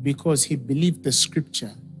because he believed the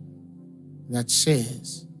scripture that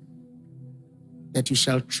says that you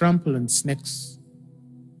shall trample on snakes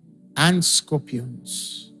and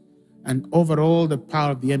scorpions and over all the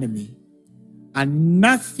power of the enemy, and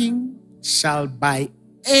nothing shall by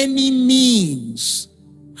any means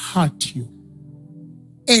hurt you.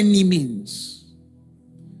 Any means.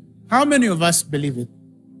 How many of us believe it?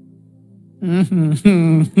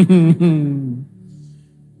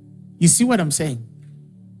 You see what I'm saying?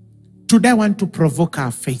 Today I want to provoke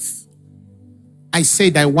our faith. I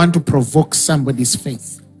said I want to provoke somebody's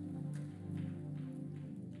faith.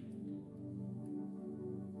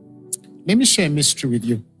 Let me share a mystery with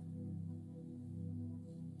you.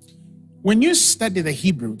 When you study the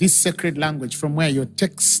Hebrew, this sacred language from where your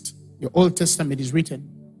text, your Old Testament is written,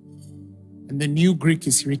 and the New Greek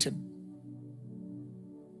is written,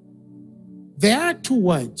 there are two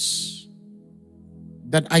words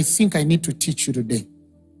that I think I need to teach you today.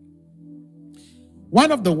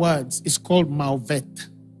 One of the words is called malvet.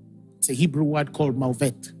 It's a Hebrew word called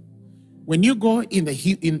malvet. When you go in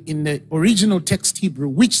the original text Hebrew,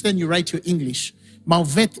 which then you write your English,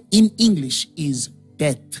 malvet in English is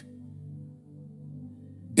death.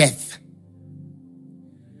 Death.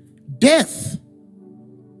 Death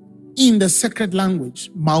in the sacred language,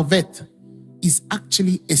 malvet, is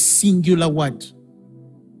actually a singular word.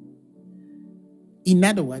 In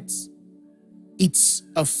other words, it's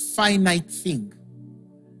a finite thing.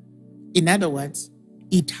 In other words,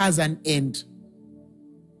 it has an end.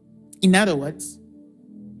 In other words,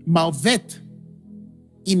 malvet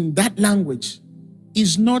in that language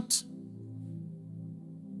is not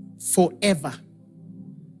forever.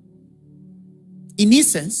 In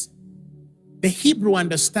essence, the Hebrew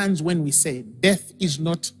understands when we say death is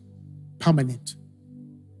not permanent.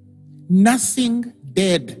 Nothing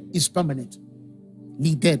dead is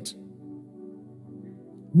permanently dead.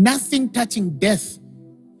 Nothing touching death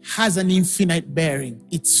has an infinite bearing.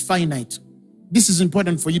 It's finite. This is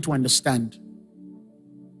important for you to understand.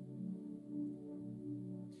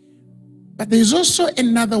 But there's also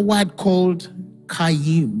another word called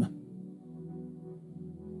Kayim.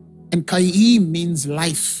 And Kayim means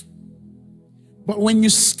life. But when you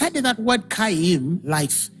study that word Kayim,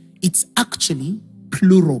 life, it's actually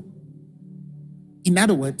plural. In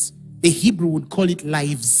other words, the Hebrew would call it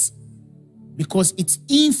lives because it's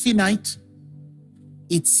infinite,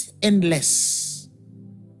 it's endless.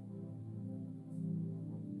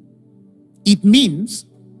 It means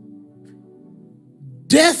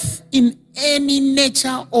death in any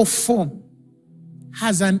nature or form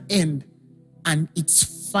has an end and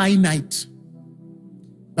it's finite.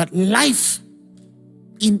 But life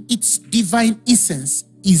in its divine essence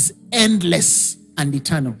is endless and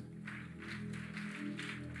eternal.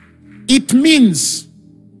 It means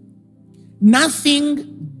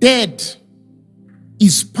nothing dead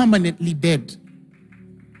is permanently dead.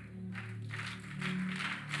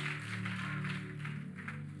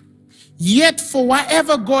 Yet for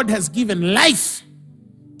whatever God has given, life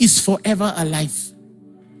is forever alive.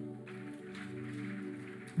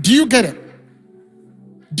 Do you get it?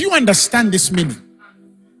 Do you understand this meaning?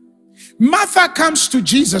 Martha comes to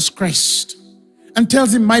Jesus Christ and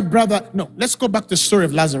tells him, my brother, no, let's go back to the story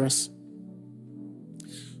of Lazarus.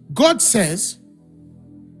 God says,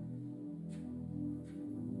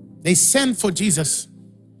 they sent for Jesus,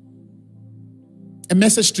 a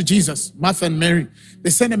message to Jesus, Martha and Mary. They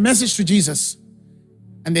sent a message to Jesus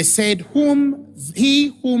and they said,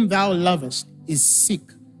 he whom thou lovest is sick.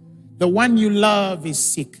 The one you love is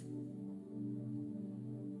sick.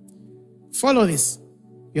 Follow this,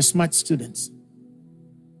 you're smart students.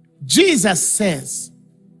 Jesus says,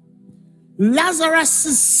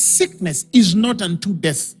 Lazarus' sickness is not unto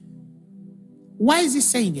death. Why is he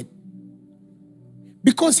saying it?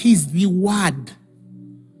 Because he's the Word.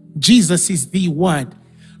 Jesus is the Word.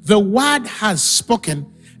 The Word has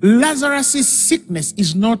spoken. Lazarus' sickness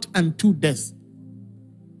is not unto death.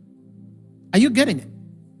 Are you getting it?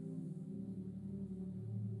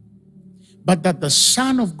 but that the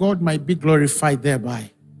Son of God might be glorified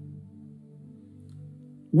thereby.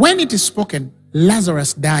 When it is spoken,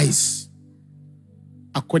 Lazarus dies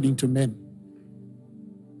according to men.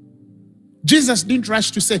 Jesus didn't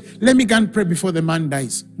rush to say, let me go and pray before the man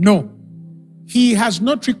dies. No. He has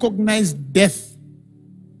not recognized death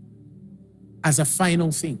as a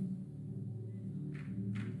final thing.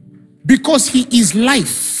 Because he is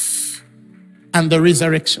life and the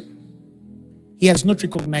resurrection. He has not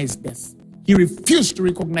recognized death. He refused to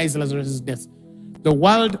recognize Lazarus' death. The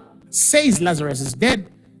world says Lazarus is dead.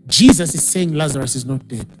 Jesus is saying Lazarus is not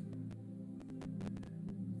dead.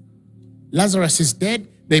 Lazarus is dead.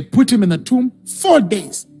 They put him in a tomb 4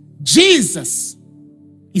 days. Jesus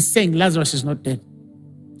is saying Lazarus is not dead.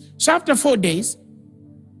 So after 4 days,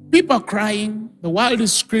 people are crying. The world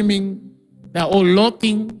is screaming. They're all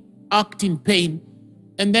loathing, acting pain.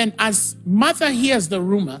 And then as Martha hears the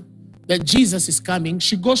rumor that Jesus is coming,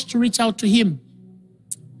 she goes to reach out to him.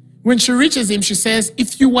 When she reaches him, she says,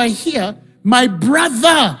 if you were here, my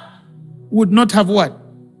brother would not have what?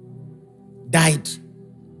 Died.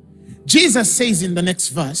 Jesus says in the next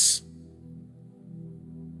verse,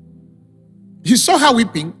 he saw her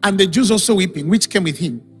weeping, and the Jews also weeping, which came with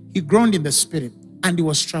him. He groaned in the spirit, and he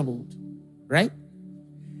was troubled. Right?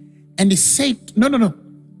 And he said, no.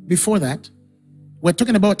 Before that, we're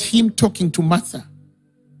talking about him talking to Martha,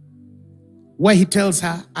 where he tells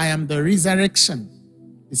her, I am the resurrection.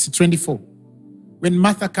 It's 24. When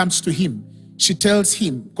Martha comes to him, she tells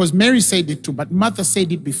him, because Mary said it too, but Martha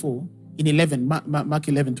said it before in 11, Mark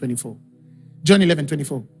 11:24. John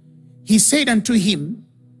 11:24. He said unto him,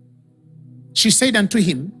 she said unto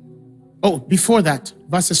him, oh, before that,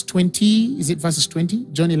 verses 20, is it verses 20?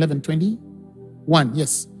 John 11:21.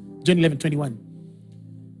 Yes, John 11:21.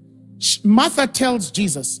 Martha tells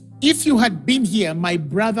Jesus, if you had been here, my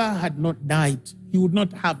brother had not died. He would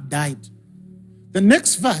not have died. The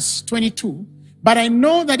next verse, 22, but I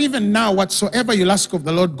know that even now, whatsoever you'll ask of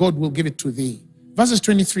the Lord, God will give it to thee. Verses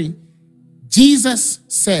 23, Jesus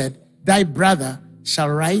said, thy brother shall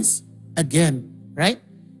rise again. Right?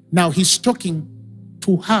 Now he's talking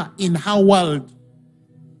to her in her world.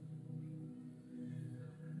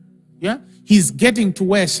 Yeah? He's getting to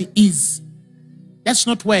where she is. That's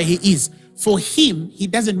not where he is. For him, he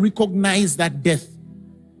doesn't recognize that death.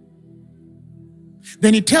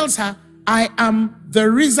 Then he tells her, I am the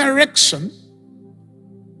resurrection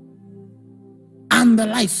and the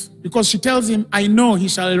life. Because she tells him, I know he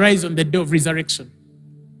shall rise on the day of resurrection.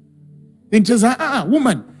 Then he tells her,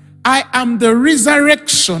 woman, I am the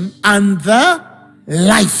resurrection and the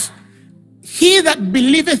life. He that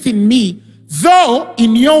believeth in me, though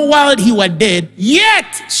in your world he were dead,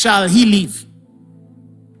 yet shall he live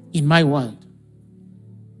in my world.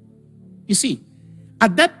 You see,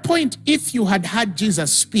 at that point, if you had heard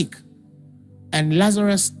Jesus speak and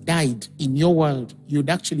Lazarus died in your world, you'd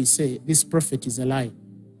actually say, this prophet is a lie.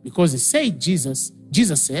 Because he said, Jesus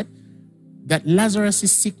said that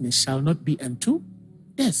Lazarus' sickness shall not be unto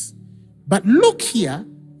death. But look here,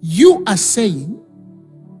 you are saying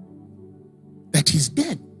that he's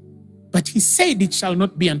dead. But he said it shall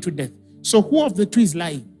not be unto death. So who of the two is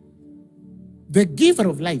lying? The giver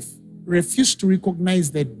of life refused to recognize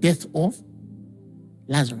the death of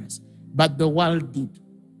Lazarus, but the world did.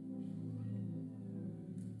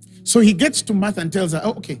 So he gets to Martha and tells her,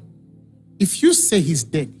 oh, okay, if you say he's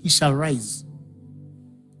dead, he shall rise.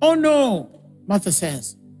 Oh no, Martha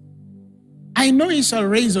says, I know he shall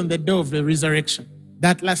rise on the day of the resurrection,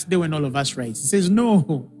 that last day when all of us rise. He says,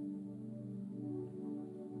 no,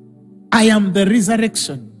 I am the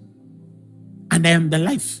resurrection and I am the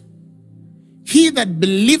life. He that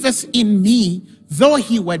believeth in me, though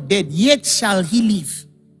he were dead, yet shall he live.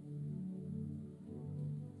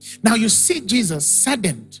 Now you see Jesus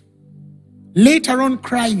saddened, later on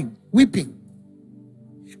crying, weeping.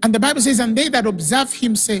 And the Bible says, and they that observe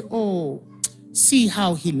him say, oh, see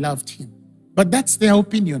how he loved him. But that's their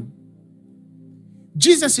opinion.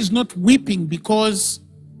 Jesus is not weeping because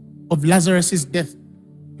of Lazarus' death.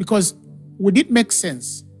 Because would it make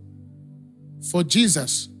sense for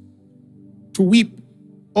Jesus to weep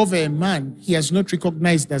over a man he has not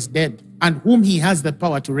recognized as dead and whom he has the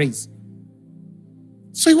power to raise?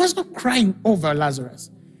 So he was not crying over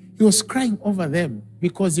Lazarus. He was crying over them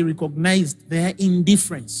because he recognized their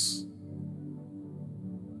indifference.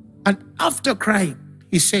 And after crying,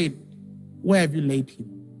 he said, where have you laid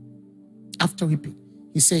him? After weeping,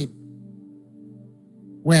 he said,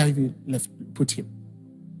 where have you put him?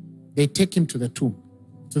 They take him to the tomb,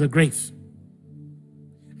 to the grave.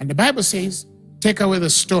 And the Bible says, take away the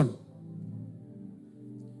stone.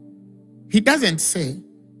 He doesn't say,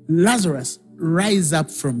 Lazarus, rise up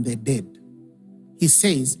from the dead. he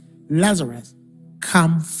says, Lazarus,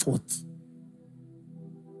 come forth.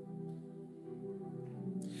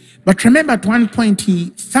 But remember, at one point,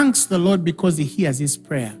 he thanks the Lord because he hears his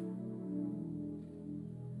prayer.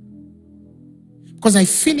 Because I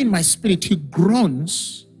feel in my spirit, he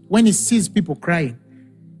groans when he sees people crying.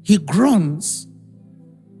 He groans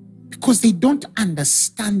because they don't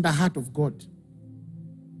understand the heart of God.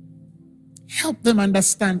 Help them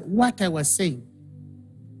understand what I was saying.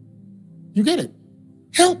 You get it?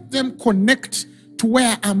 Help them connect to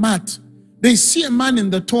where I'm at. They see a man in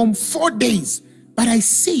the tomb 4 days, but I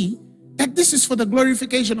see that this is for the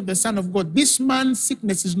glorification of the Son of God. This man's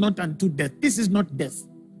sickness is not unto death. This is not death.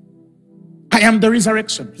 I am the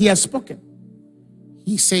resurrection. He has spoken.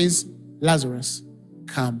 He says, Lazarus,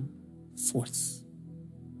 come forth.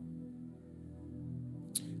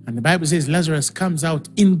 And the Bible says Lazarus comes out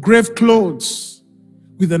in grave clothes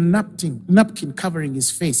with a napkin covering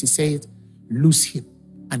his face. He said, loose him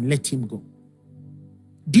and let him go.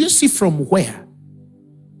 Do you see from where?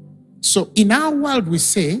 So in our world we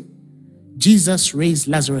say, Jesus raised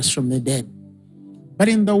Lazarus from the dead. But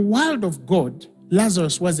in the world of God,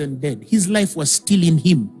 Lazarus wasn't dead. His life was still in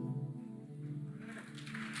him.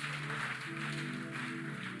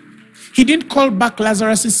 He didn't call back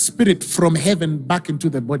Lazarus' spirit from heaven back into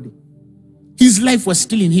the body. His life was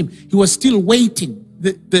still in him. He was still waiting.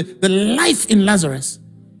 The life in Lazarus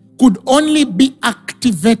could only be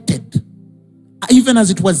activated, even as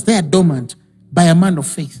it was there dormant, by a man of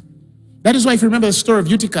faith. That is why, if you remember the story of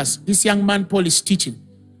Eutychus, this young man Paul is teaching,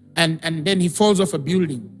 and then he falls off a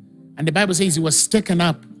building. And the Bible says he was taken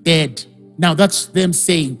up dead. Now that's them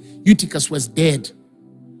saying Eutychus was dead.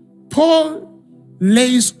 Paul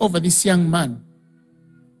lays over this young man.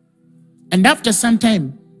 And after some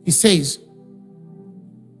time, he says,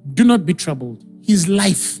 do not be troubled. His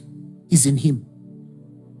life is in him.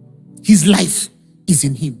 His life is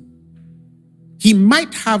in him. He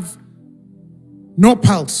might have no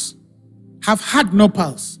pulse, have had no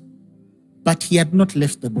pulse, but he had not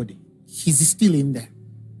left the body. He's still in there.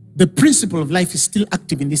 The principle of life is still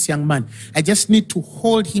active in this young man. I just need to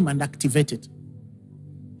hold him and activate it.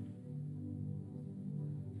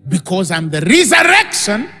 Because I'm the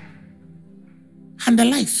resurrection and the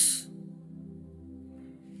life.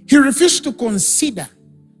 He refused to consider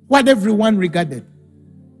what everyone regarded.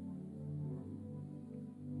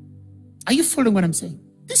 Are you following what I'm saying?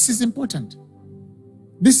 This is important.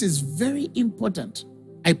 This is very important.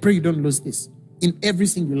 I pray you don't lose this in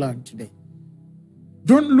everything you learn today.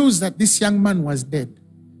 Don't lose that this young man was dead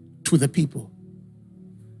to the people.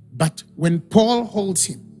 But when Paul holds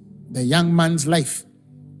him, the young man's life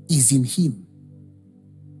is in him.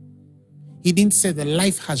 He didn't say the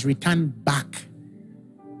life has returned back.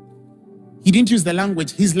 He didn't use the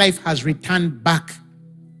language, his life has returned back.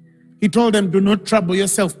 He told them, do not trouble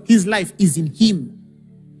yourself. His life is in him.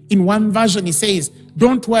 In one version, he says,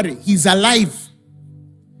 don't worry, he's alive.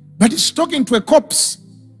 But he's talking to a corpse.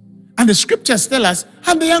 And the scriptures tell us,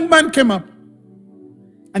 and the young man came up.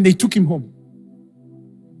 And they took him home.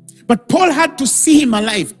 But Paul had to see him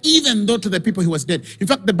alive, even though to the people he was dead. In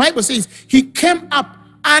fact, the Bible says he came up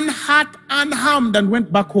unhurt, unharmed, and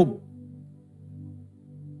went back home.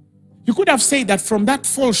 You could have said that from that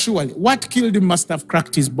fall, surely, what killed him must have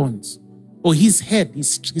cracked his bones, or his head,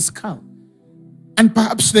 his skull. And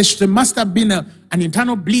perhaps there must have been an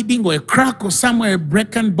internal bleeding or a crack or somewhere, a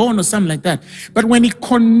broken bone or something like that. But when he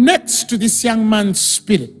connects to this young man's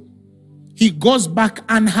spirit, he goes back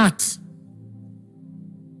unhurt.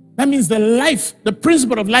 That means the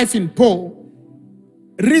principle of life in Paul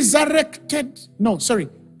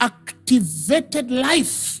activated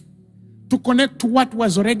life to connect to what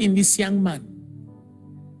was already in this young man.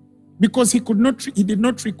 Because he did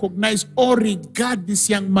not recognize or regard this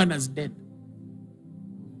young man as dead.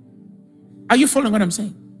 Are you following what I'm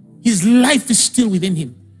saying? His life is still within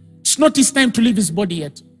him. It's not his time to leave his body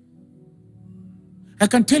yet. I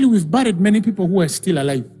can tell you we've buried many people who are still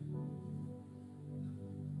alive.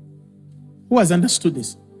 Who has understood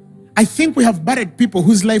this? I think we have buried people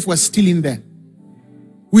whose life was still in there.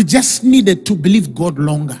 We just needed to believe God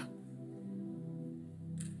longer.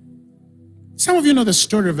 Some of you know the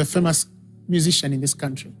story of a famous musician in this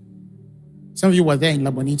country. Some of you were there in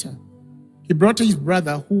La Bonita. He brought his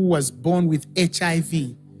brother who was born with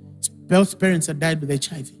HIV. Both parents had died with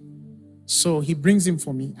HIV. So he brings him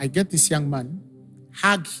for me. I get this young man,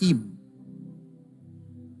 hug him,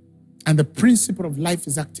 and the principle of life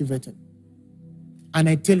is activated. And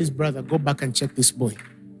I tell his brother, go back and check this boy.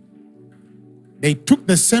 They took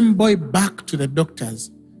the same boy back to the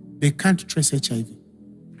doctors. They can't trace HIV.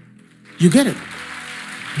 You get it?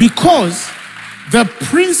 Because The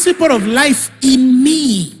principle of life in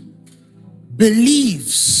me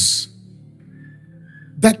believes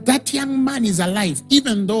that that young man is alive,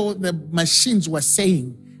 even though the machines were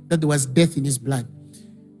saying that there was death in his blood.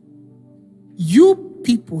 You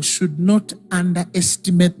people should not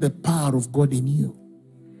underestimate the power of God in you.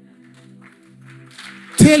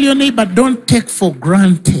 Tell your neighbor, don't take for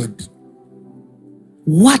granted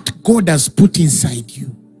what God has put inside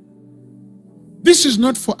you. This is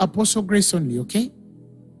not for Apostle Grace only, okay?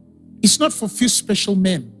 It's not for few special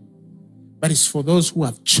men, but it's for those who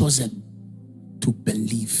have chosen to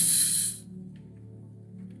believe.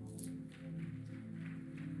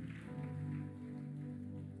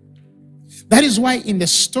 That is why in the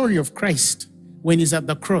story of Christ, when he's at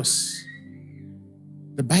the cross,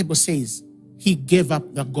 the Bible says he gave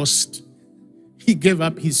up the ghost. He gave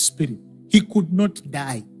up his spirit. He could not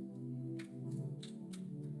die.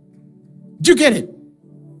 Do you get it?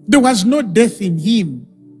 There was no death in him.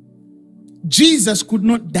 Jesus could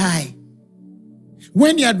not die.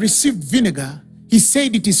 When he had received vinegar, he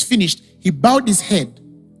said it is finished. He bowed his head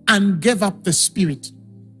and gave up the spirit.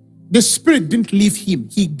 The spirit didn't leave him.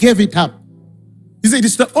 He gave it up. He said,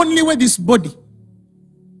 it's the only way this body.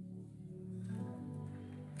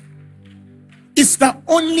 It's the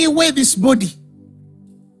only way this body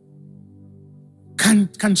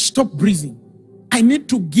can stop breathing. I need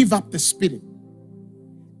to give up the spirit.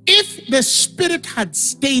 If the spirit had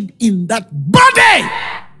stayed in that body,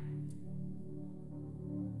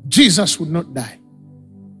 Jesus would not die.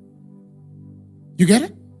 You get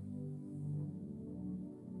it?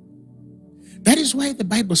 That is why the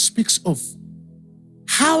Bible speaks of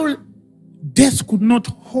how death could not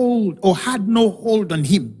hold or had no hold on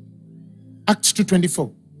him. Acts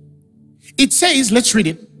 2:24. It says, let's read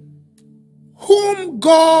it. Whom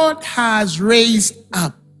God has raised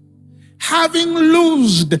up, having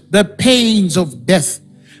loosed the pains of death,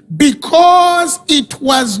 because it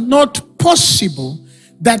was not possible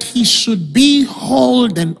that he should be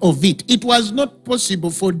holden of it. It was not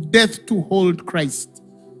possible for death to hold Christ.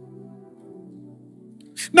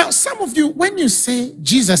 Now, some of you, when you say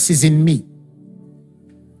Jesus is in me,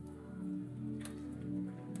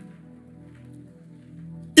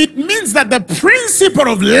 it means that the principle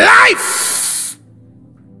of life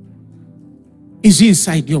is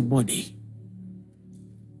inside your body.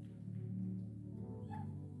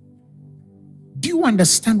 Do you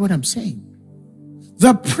understand what I'm saying?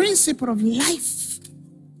 The principle of life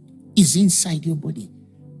is inside your body.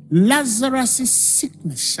 Lazarus'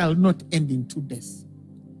 sickness shall not end in to death.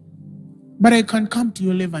 But I can come to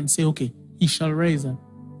your level and say, okay, he shall rise up.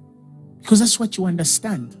 Because that's what you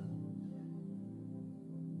understand.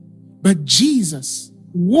 But Jesus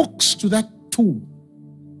walks to that tomb,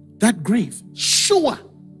 that grave, sure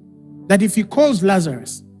that if he calls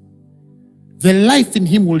Lazarus, the life in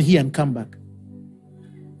him will hear and come back.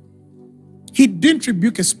 He didn't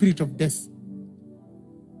rebuke a spirit of death.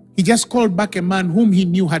 He just called back a man whom he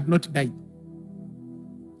knew had not died,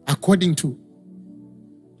 according to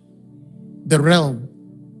the realm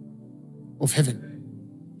of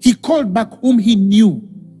heaven. He called back whom he knew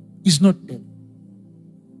is not dead.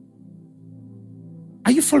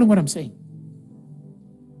 Are you following what I'm saying?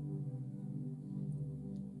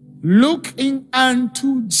 Looking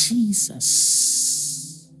unto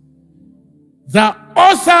Jesus, the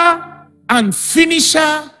author and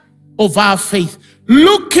finisher of our faith.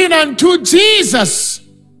 Looking unto Jesus,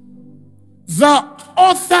 the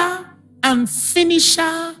author and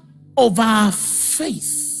finisher of our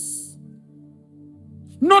faith.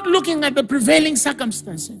 Not looking at the prevailing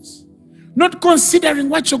circumstances, not considering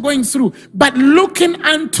what you're going through, but looking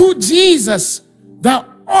unto Jesus, the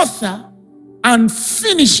author and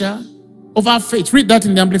finisher of our faith. Read that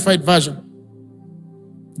in the Amplified version.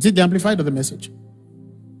 Is it the Amplified or the Message?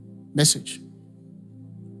 Message.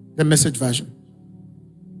 The Message version.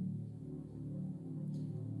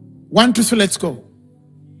 1, 2, 3, let's go.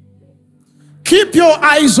 Keep your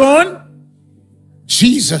eyes on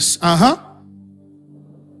Jesus.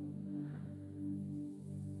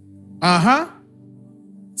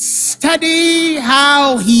 Study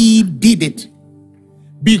how he did it,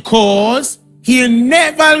 because he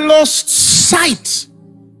never lost sight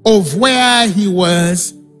of where he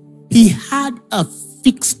was. He had a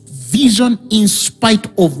fixed vision in spite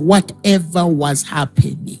of whatever was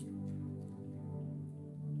happening.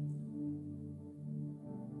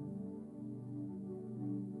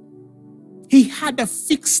 He had a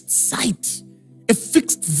fixed sight, a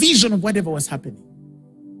fixed vision of whatever was happening.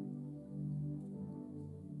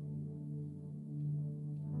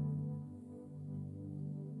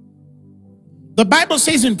 The Bible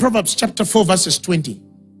says in Proverbs chapter 4 verses 20,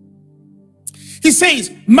 He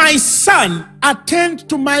says, my son, attend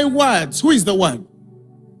to my words. Who is the word?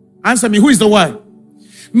 Answer me, who is the word?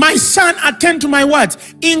 My son, attend to my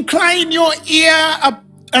words. Incline your ear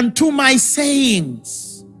unto my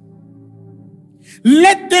sayings.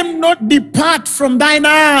 Let them not depart from thine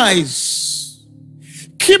eyes.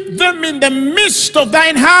 Keep them in the midst of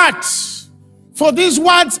thine heart. For these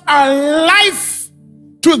words are life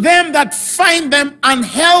to them that find them, and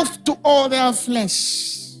health to all their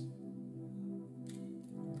flesh.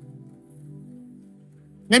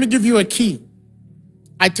 Let me give you a key.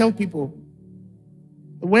 I tell people,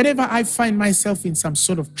 whenever I find myself in some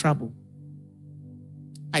sort of trouble,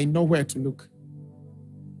 I know where to look.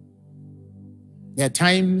 There are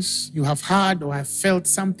times you have heard or have felt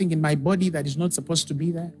something in my body that is not supposed to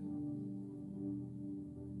be there.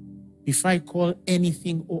 If I call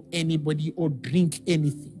anything or anybody or drink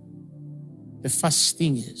anything, the first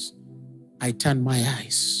thing is I turn my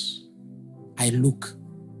eyes. I look.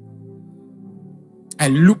 I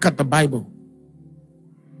look at the Bible.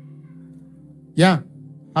 Yeah,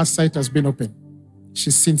 her sight has been open.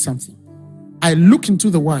 She's seen something. I look into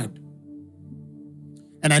the Word.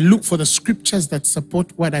 And I look for the scriptures that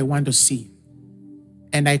support what I want to see.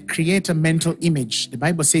 And I create a mental image. The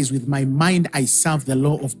Bible says, with my mind I serve the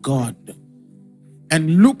law of God.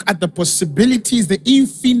 And look at the possibilities, the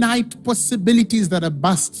infinite possibilities that are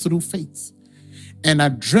burst through faith. And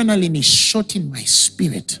adrenaline is shot in my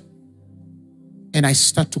spirit. And I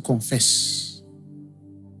start to confess.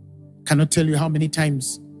 Cannot tell you how many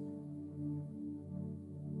times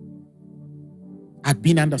I've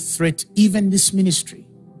been under threat, even this ministry.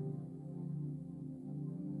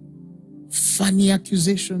 Funny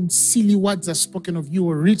accusations, silly words are spoken of you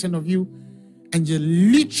or written of you, and you're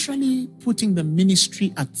literally putting the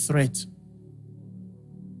ministry at threat.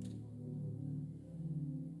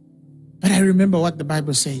 But I remember what the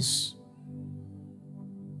Bible says.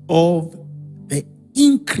 Of the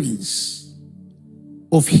increase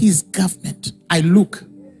of his government, I look,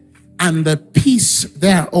 and the peace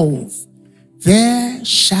thereof, there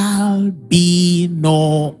shall be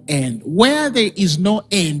no end. Where there is no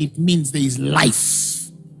end, it means there is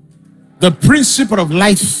life. The principle of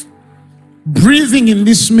life breathing in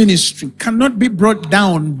this ministry cannot be brought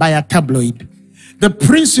down by a tabloid. The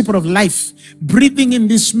principle of life breathing in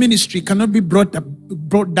this ministry cannot be brought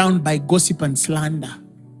down by gossip and slander.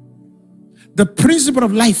 The principle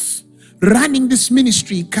of life running this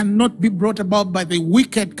ministry cannot be brought about by the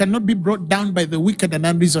wicked, cannot be brought down by the wicked and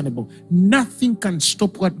unreasonable. Nothing can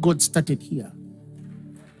stop what God started here.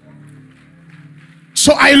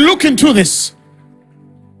 So I look into this.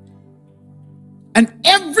 And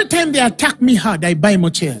every time they attack me hard, I buy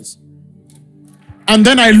more chairs. And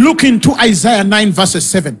then I look into Isaiah 9 verses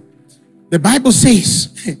 7. The Bible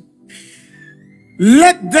says,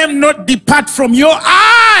 let them not depart from your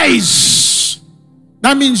eyes.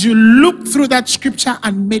 That means you look through that scripture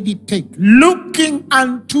and meditate. Looking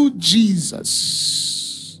unto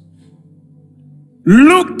Jesus.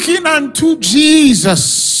 Looking unto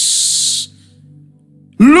Jesus.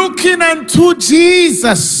 Looking unto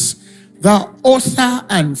Jesus, the author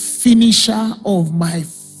and finisher of my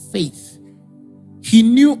faith. He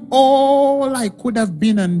knew all I could have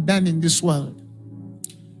been and done in this world.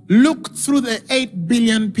 Looked through the 8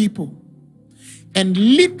 billion people and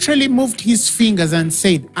literally moved his fingers and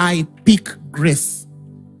said, I pick grace.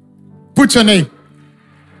 Put your name.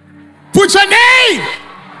 Put your name.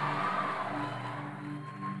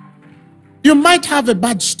 You might have a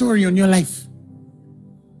bad story on your life,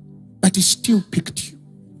 but he still picked you.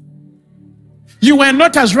 You were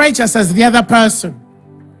not as righteous as the other person,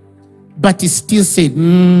 but he still said,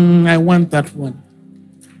 I want that one.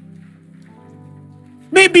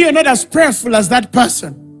 Maybe you're not as prayerful as that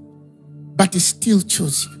person, but he still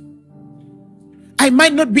chose you. I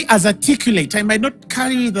might not be as articulate. I might not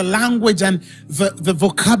carry the language and the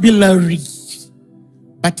vocabulary,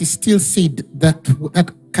 but he still said that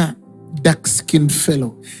dark-skinned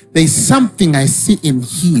fellow, there is something I see in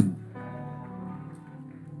him.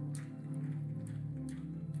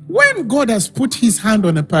 When God has put his hand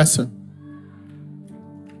on a person,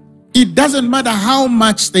 it doesn't matter how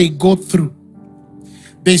much they go through,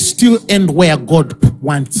 they still end where God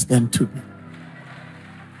wants them to be.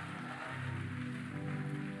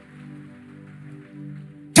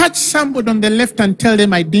 Touch somebody on the left and tell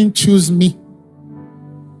them, I didn't choose me.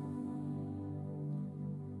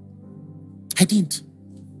 I didn't.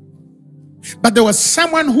 But there was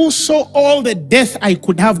someone who saw all the death I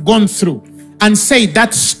could have gone through and say,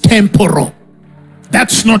 that's temporal.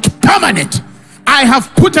 That's not permanent. I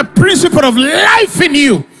have put a principle of life in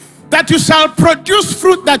you, that you shall produce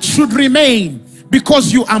fruit that should remain,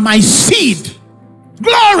 because you are my seed.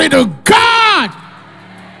 Glory to God.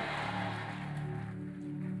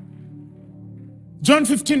 John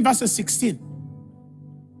 15 verses 16.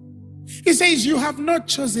 He says, you have not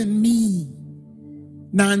chosen me,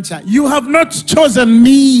 Nancha. You have not chosen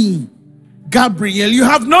me, Gabriel. You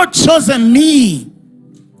have not chosen me.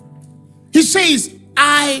 He says,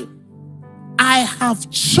 I have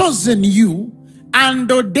chosen you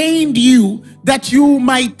and ordained you that you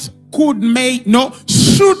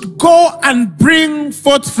should go and bring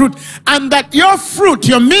forth fruit, and that your fruit,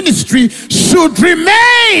 your ministry, should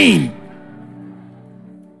remain.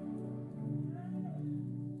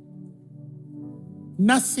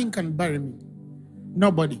 Nothing can bury me.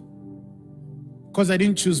 Nobody. Because I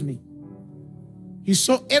didn't choose me. He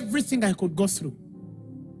saw everything I could go through.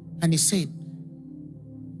 And he said,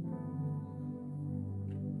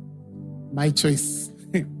 my choice.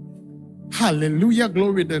 Hallelujah.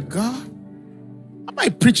 Glory to God. Am I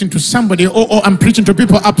preaching to somebody, or I'm preaching to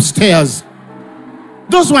people upstairs?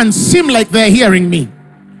 Those ones seem like they're hearing me.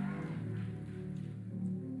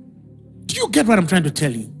 Do you get what I'm trying to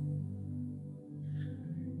tell you?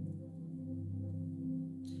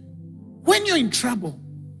 When you're in trouble,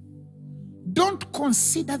 don't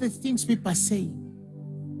consider the things people are saying.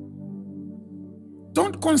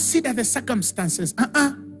 Don't consider the circumstances.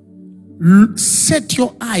 Set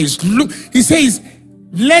your eyes. Look, he says,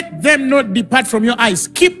 let them not depart from your eyes.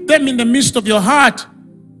 Keep them in the midst of your heart.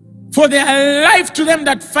 For they are life to them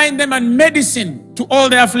that find them, and medicine to all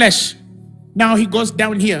their flesh. Now he goes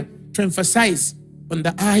down here to emphasize on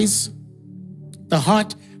the eyes, the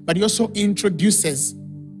heart, but he also introduces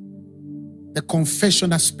the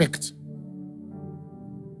confession aspect.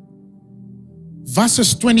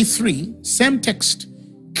 Verses 23, same text.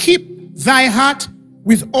 Keep thy heart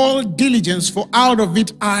with all diligence, for out of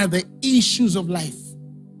it are the issues of life.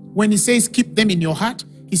 When he says keep them in your heart,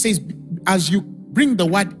 he says as you bring the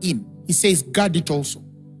word in, he says guard it also.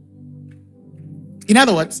 In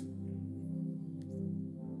other words,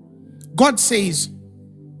 God says,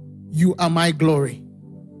 you are my glory.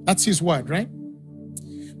 That's his word, right?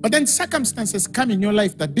 But then circumstances come in your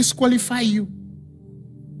life that disqualify you.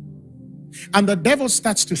 And the devil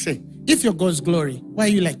starts to say, if you're God's glory, why are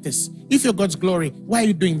you like this? If you're God's glory, why are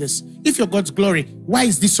you doing this? If you're God's glory, why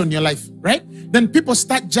is this on your life? Right? Then people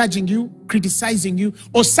start judging you, criticizing you,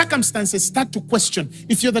 or circumstances start to question.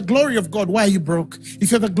 If you're the glory of God, why are you broke? If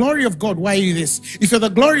you're the glory of God, why are you this? If you're the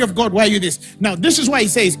glory of God, why are you this? Now, this is why he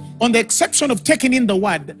says, on the exception of taking in the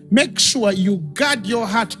word, make sure you guard your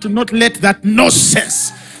heart to not let that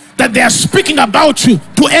nonsense that they are speaking about you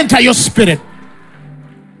to enter your spirit.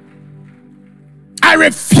 I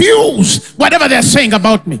refuse whatever they're saying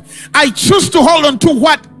about me. I choose to hold on to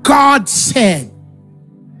what God said.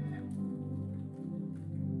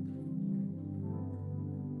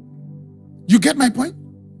 You get my point?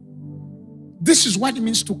 This is what it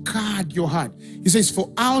means to guard your heart. He says,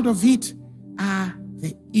 for out of it are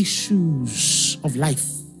the issues of life.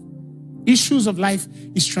 Issues of life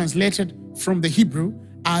is translated from the Hebrew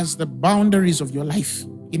as the boundaries of your life.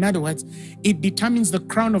 In other words, it determines the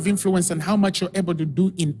crown of influence and how much you're able to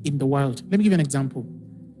do in the world. Let me give you an example.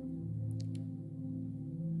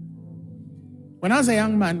 When I was a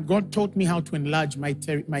young man, God taught me how to enlarge my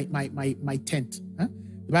tent. The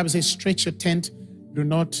Bible says, stretch your tent, do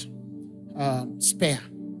not spare.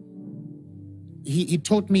 He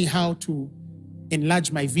taught me how to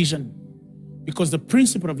enlarge my vision, because the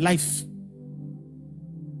principle of life,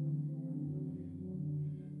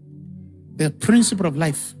 the principle of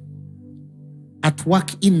life at work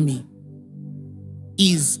in me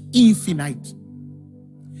is infinite.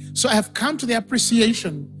 So I have come to the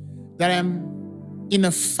appreciation that I'm in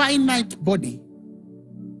a finite body,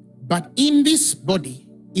 but in this body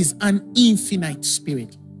is an infinite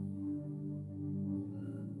spirit.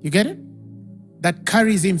 You get it? That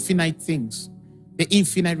carries infinite things, the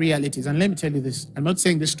infinite realities. And let me tell you this, I'm not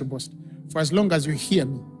saying this to boast. For as long as you hear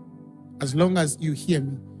me,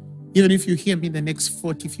 even if you hear me in the next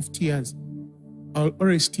 40, 50 years, I'll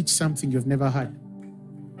always teach something you've never heard.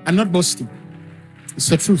 I'm not boasting. It's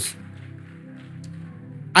the truth.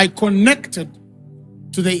 I connected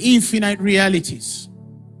to the infinite realities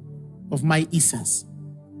of my essence.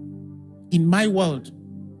 In my world,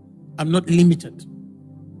 I'm not limited.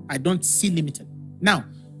 I don't see limited. Now,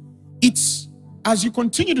 it's as you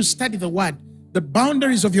continue to study the word, the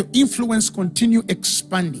boundaries of your influence continue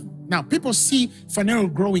expanding. Now, people see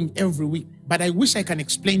Phaneroo growing every week, but I wish I can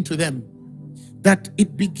explain to them that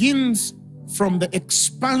it begins from the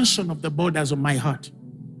expansion of the borders of my heart.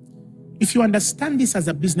 If you understand this as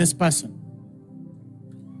a business person,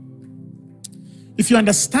 if you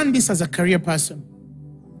understand this as a career person,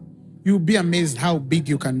 You'll be amazed how big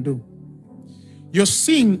you can do. You're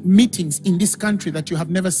seeing meetings in this country that you have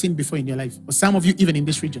never seen before in your life, or some of you even in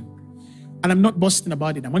this region. And I'm not boasting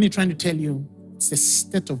about it. I'm only trying to tell you it's the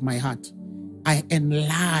state of my heart. I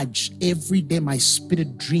enlarge every day. My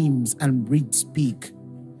spirit dreams and breathes big.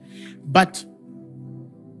 But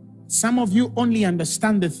some of you only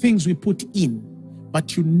understand the things we put in,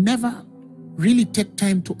 but you never really take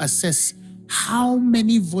time to assess how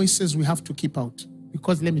many voices we have to keep out.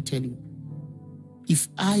 Because let me tell you, if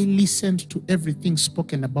I listened to everything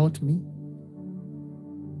spoken about me,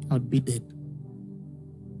 I would be dead.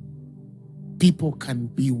 People can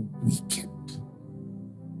be wicked.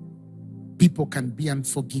 People can be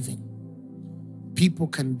unforgiving. People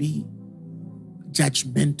can be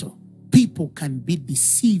judgmental. People can be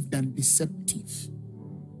deceived and deceptive.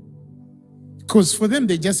 Because for them,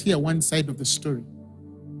 they just hear one side of the story.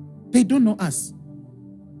 They don't know us.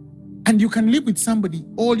 And you can live with somebody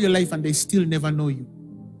all your life and they still never know you.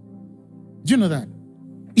 Do you know that?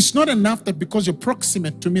 It's not enough that because you're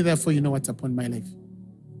proximate to me, therefore you know what's upon my life.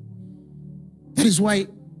 That is why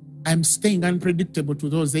I'm staying unpredictable to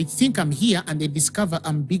those. They think I'm here and they discover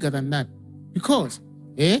I'm bigger than that. Because,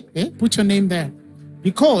 put your name there.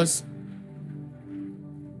 Because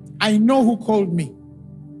I know who called me.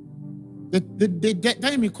 The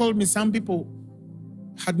time he called me, some people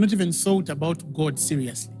had not even thought about God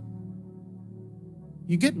seriously.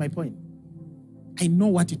 You get my point? I know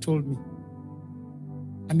what he told me.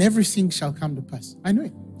 And everything shall come to pass. I know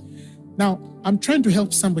it. Now, I'm trying to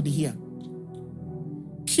help somebody here.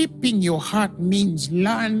 Keeping your heart means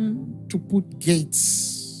learn to put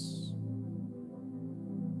gates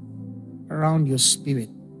around your spirit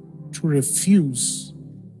to refuse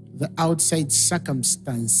the outside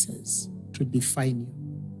circumstances to define you.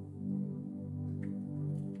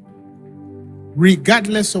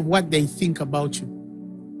 Regardless of what they think about you,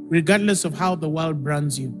 regardless of how the world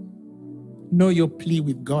brands you, know your plea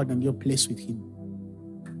with God and your place with Him.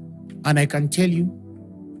 And I can tell you,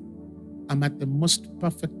 I'm at the most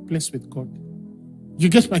perfect place with God. You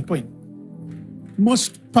get my point?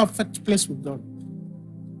 Most perfect place with God.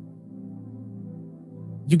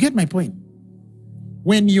 You get my point?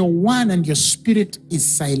 When your one and your spirit is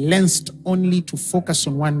silenced only to focus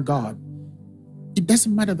on one God, it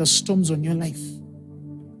doesn't matter the storms on your life.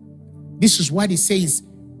 This is what He says.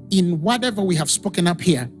 In whatever we have spoken up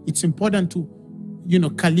here, it's important to,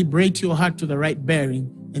 calibrate your heart to the right bearing.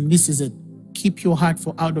 And this is it. Keep your heart,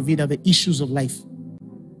 for out of it are the issues of life.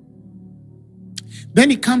 Then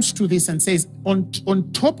He comes to this and says, on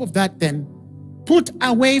top of that then, put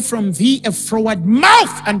away from thee a froward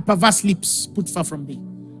mouth and perverse lips. Put far from thee.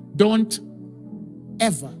 Don't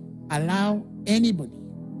ever allow anybody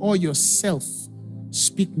or yourself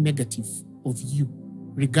speak negative of you,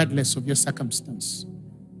 regardless of your circumstance.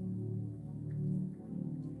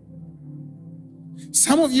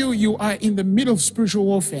 Some of you, you are in the middle of spiritual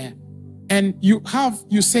warfare and you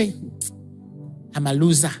say, I'm a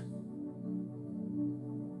loser.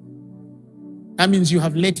 That means you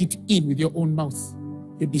have let it in with your own mouth.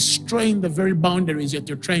 You're destroying the very boundaries that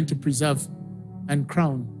you're trying to preserve and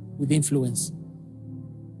crown with influence.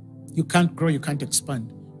 You can't grow, you can't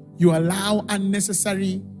expand. You allow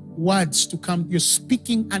unnecessary words to come. You're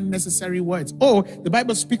speaking unnecessary words. Oh, the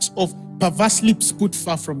Bible speaks of perverse lips put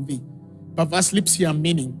far from thee. Perverse lips here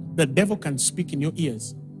meaning the devil can speak in your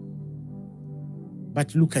ears.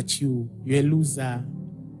 But look at you. You're a loser.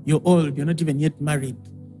 You're old. You're not even yet married.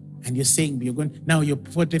 And you're saying, now you're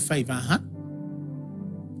 45.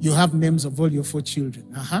 You have names of all your 4 children.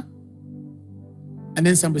 And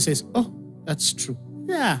then somebody says, oh, that's true.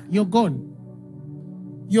 Yeah, you're gone.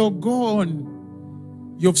 You're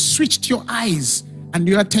gone. You've switched your eyes and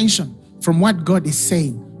your attention from what God is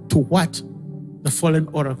saying to what the fallen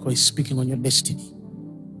oracle is speaking on your destiny.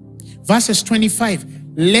 Verses 25,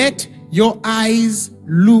 let your eyes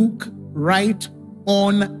look right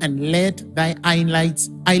on and let thy eyelids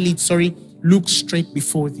look straight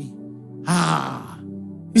before thee.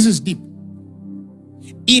 This is deep.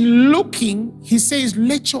 In looking, he says,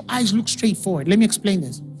 let your eyes look straight forward. Let me explain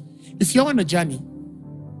this. If you're on a journey,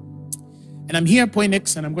 and I'm here point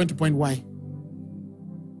X and I'm going to point Y,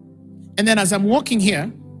 and then as I'm walking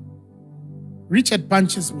here, Richard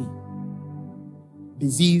punches me.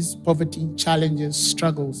 Disease, poverty, challenges,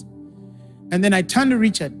 struggles. And then I turn to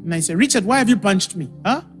Richard and I say, Richard, why have you punched me?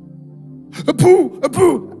 I've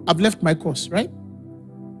left my course, right?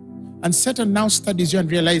 And Satan now studies you and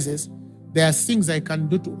realizes there are things I can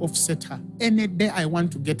do to offset her. Any day I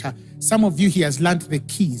want to get her. Some of you, he has learned the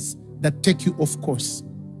keys that take you off course.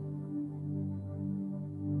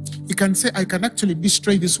 He can say, I can actually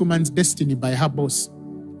destroy this woman's destiny by her boss.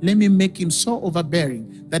 let me make him so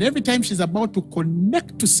overbearing that every time she's about to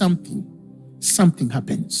connect to something, something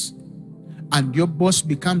happens. And your boss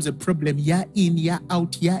becomes a problem. You're in, you're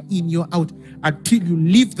out, you're in, you're out, until you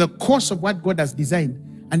leave the course of what God has designed.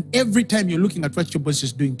 And every time you're looking at what your boss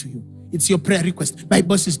is doing to you, it's your prayer request. My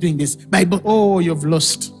boss is doing this. My boss, oh, you've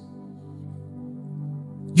lost.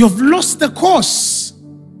 You've lost the course.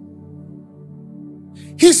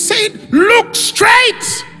 He said, look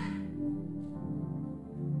straight.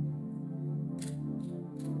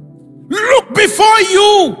 Look before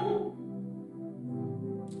you.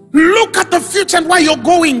 Look at the future and where you're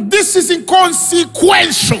going. This is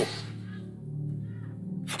inconsequential.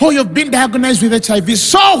 Oh, you've been diagnosed with HIV.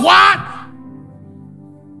 So what?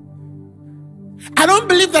 I don't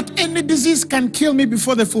believe that any disease can kill me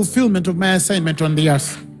before the fulfillment of my assignment on the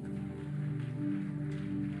earth.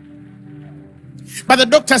 But the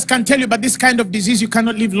doctors can tell you, but this kind of disease, you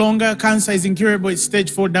cannot live longer. Cancer is incurable. It's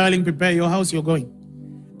stage 4, darling. Prepare your house. You're going.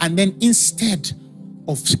 And then instead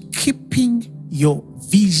of keeping your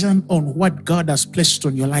vision on what God has placed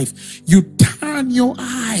on your life, you turn your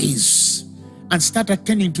eyes and start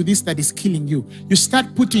attending to this that is killing you. You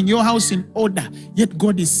start putting your house in order, yet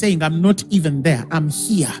God is saying, I'm not even there, I'm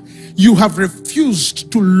here. You have refused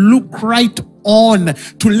to look right on,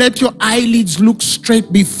 to let your eyelids look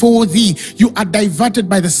straight before thee. You are diverted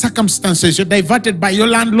by the circumstances. You're diverted by your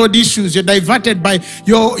landlord issues. You're diverted by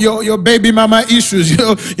your baby mama issues.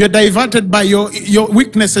 You're diverted by your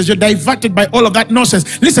weaknesses. You're diverted by all of that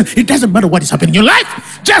nonsense. Listen, it doesn't matter what is happening in your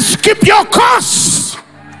life. Just keep your course.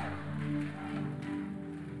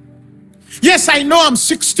 Yes, I know I'm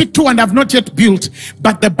 62 and I've not yet built,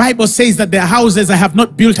 but the Bible says that there are houses I have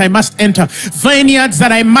not built, I must enter. Vineyards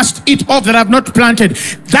that I must eat of that I have not planted.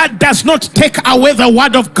 That does not take away the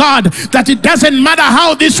word of God, that it doesn't matter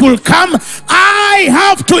how this will come. I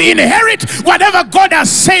have to inherit whatever God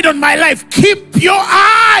has said on my life. Keep your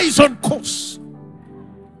eyes on course.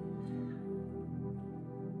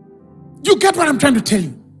 You get what I'm trying to tell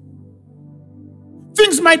you?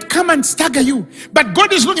 Things might come and stagger you, but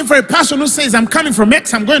God is looking for a person who says, I'm coming from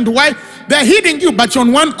X, I'm going to Y. They're hitting you, but you're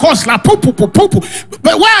on one course. Like, poo, poo, poo, poo, poo.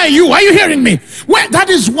 But where are you? Are you hearing me? That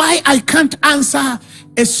is why I can't answer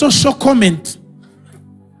a social comment.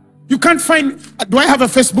 You can't find, do I have a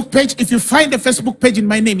Facebook page? If you find a Facebook page in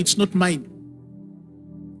my name, it's not mine.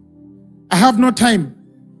 I have no time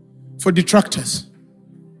for detractors.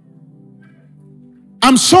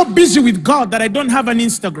 I'm so busy with God that I don't have an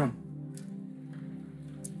Instagram.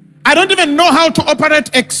 I don't even know how to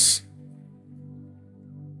operate X.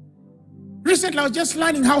 Recently, I was just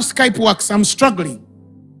learning how Skype works. I'm struggling.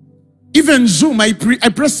 Even Zoom, I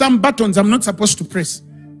press some buttons I'm not supposed to press.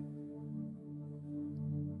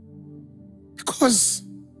 Because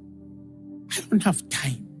I don't have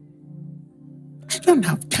time. I don't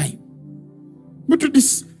have time. But to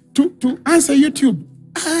answer YouTube,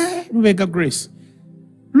 Lubega Grace,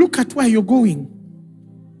 look at where you're going.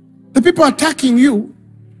 The people attacking you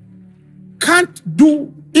can't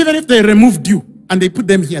do, even if they removed you and they put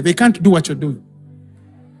them here, they can't do what you're doing.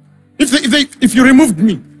 If you removed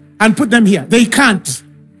me and put them here, they can't.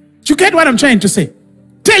 You get what I'm trying to say?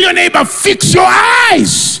 Tell your neighbor, fix your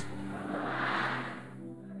eyes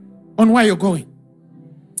on where you're going.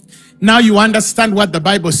 Now you understand what the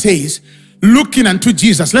Bible says. Looking unto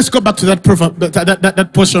Jesus. Let's go back to that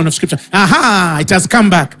portion of scripture. Aha, it has come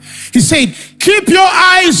back. He said, keep your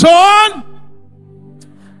eyes on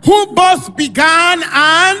who both began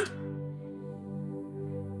and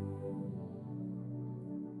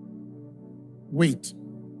wait.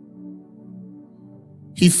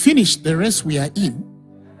 He finished the race we are in.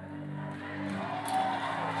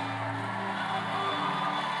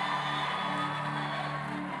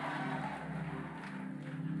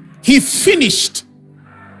 He finished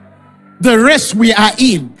the race we are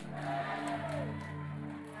in.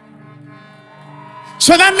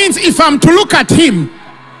 So that means if I'm to look at him,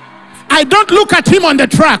 I don't look at him on the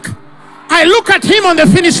track. I look at him on the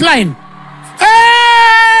finish line. Hey!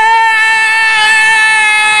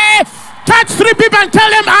 Touch 3 people and tell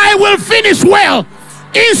them, I will finish well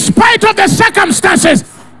in spite of the circumstances.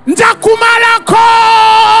 Njakumalako!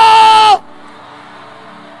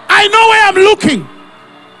 I know where I'm looking.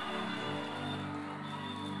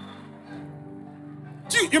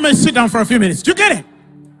 You may sit down for a few minutes. Do you get it?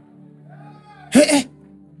 Hey.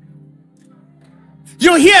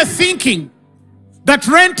 You're here thinking that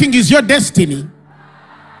renting is your destiny.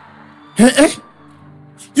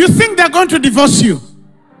 You think they're going to divorce you.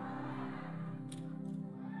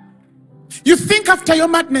 You think after your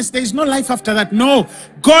madness there is no life after that. No,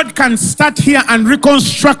 God can start here and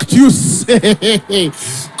reconstruct you.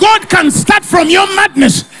 God can start from your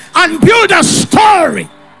madness and build a story.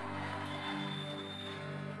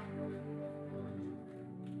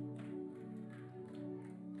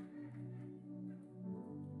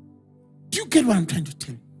 Do you get what I'm trying to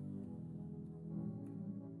tell you?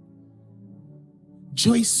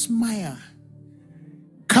 Joyce Meyer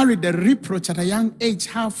carried a reproach at a young age.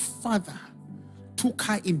 Her father took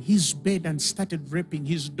her in his bed and started raping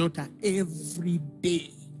his daughter every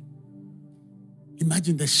day.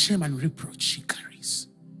 Imagine the shame and reproach she carries.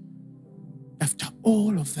 After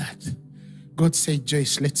all of that, God said,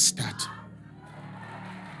 Joyce, let's start.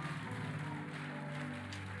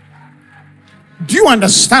 Do you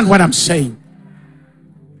understand what I'm saying?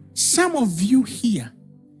 Some of you here,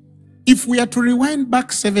 if we are to rewind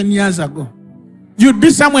back 7 years ago, you'd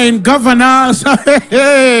be somewhere in governors.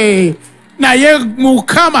 Hey,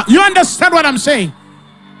 you understand what I'm saying?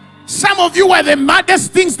 Some of you were the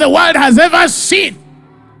maddest things the world has ever seen.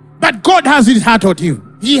 But God has his heart on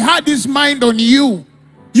you. He had his mind on you.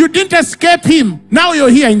 You didn't escape him. Now you're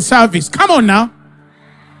here in service. Come on now.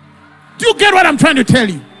 Do you get what I'm trying to tell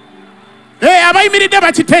you? Do you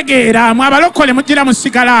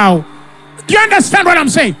understand what I'm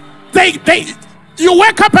saying? You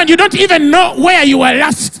wake up and you don't even know where you were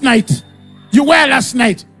last night. You were last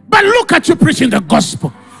night. But look at you preaching the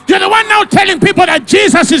gospel. You're the one now telling people that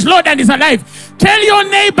Jesus is Lord and is alive. Tell your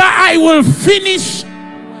neighbor, I will finish.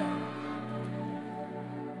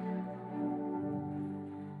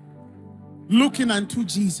 Looking unto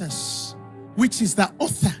Jesus, which is the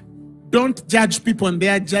author. Don't judge people on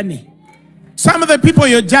their journey. Some of the people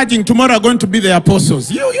you're judging tomorrow are going to be the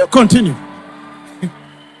apostles. You continue.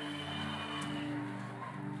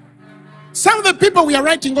 Some of the people we are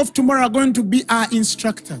writing off tomorrow are going to be our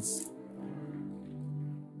instructors.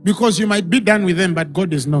 Because you might be done with them, but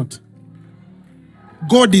God is not.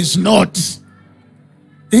 God is not.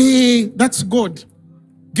 Hey, that's God.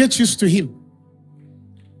 Get used to him.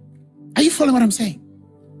 Are you following what I'm saying?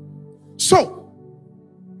 So,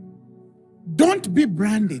 don't be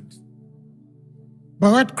branded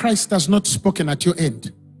by what Christ has not spoken at your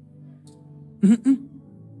end.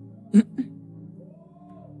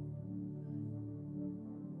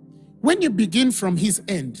 When you begin from his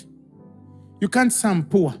end, you can't sound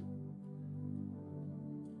poor.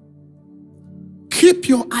 Keep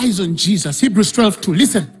your eyes on Jesus. Hebrews 12:2.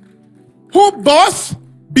 Listen. Who both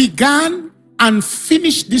began and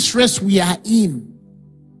finished this race we are in.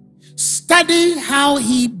 Study how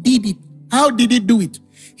he did it. How did he do it?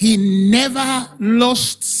 He never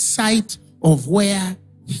lost sight of where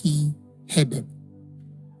he headed.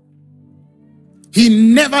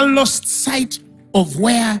 He never lost sight of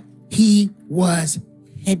where he was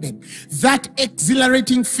headed. That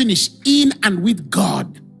exhilarating finish in and with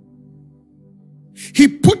God. He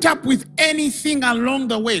put up with anything along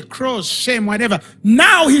the way, cross, shame, whatever.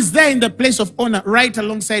 Now he's there in the place of honor, right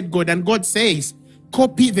alongside God. And God says,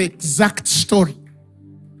 copy the exact story.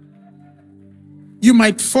 You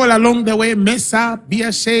might fall along the way, mess up, be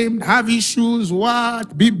ashamed, have issues,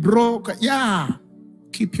 what, be broke. Yeah,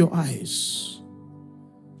 keep your eyes.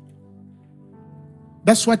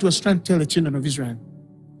 That's what he was trying to tell the children of Israel.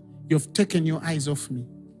 You've taken your eyes off me.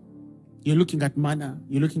 You're looking at manna.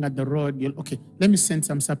 You're looking at the road. Okay, let me send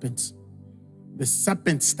some serpents. The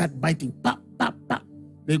serpents start biting. Pop, pop, pop.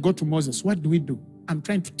 They go to Moses. What do? I'm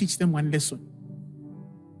trying to teach them one lesson.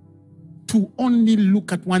 To only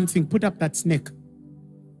look at one thing. Put up that snake.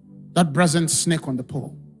 That brazen snake on the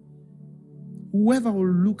pole. Whoever will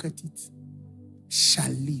look at it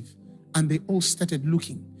shall live. And they all started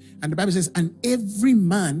looking. And the Bible says, and every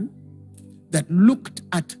man that looked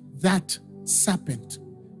at that serpent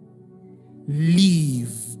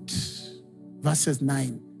lived. Verses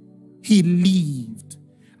 9. He lived.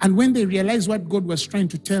 And when they realized what God was trying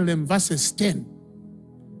to tell them, verses 10,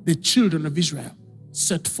 the children of Israel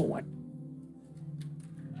set forward.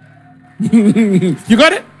 You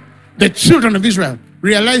got it? The children of Israel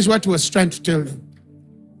realized what he was trying to tell them.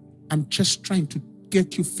 I'm just trying to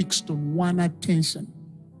get you fixed on one attention,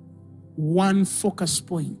 one focus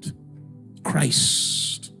point.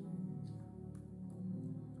 Christ.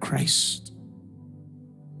 Christ.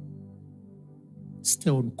 Stay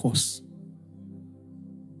on course.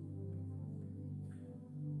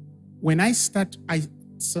 When I start, I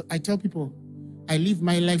tell people, I live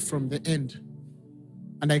my life from the end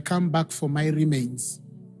and I come back for my remains.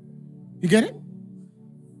 You get it?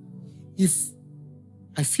 If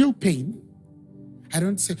I feel pain, I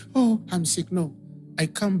don't say, oh, I'm sick. No, I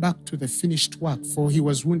come back to the finished work, for he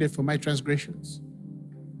was wounded for my transgressions.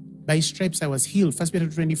 By his stripes I was healed. 1 Peter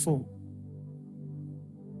 24.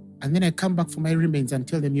 And then I come back for my remains and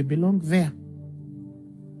tell them, you belong there.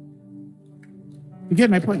 You get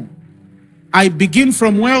my point? I begin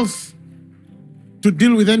from wealth to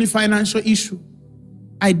deal with any financial issue.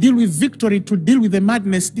 I deal with victory to deal with the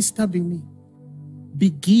madness disturbing me.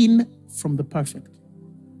 Begin from the perfect.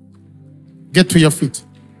 Get to your feet.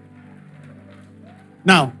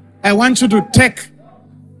 Now, I want you to take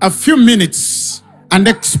a few minutes and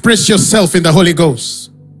express yourself in the Holy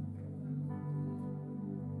Ghost.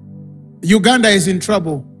 Uganda is in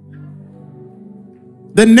trouble.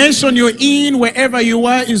 The nation you're in, wherever you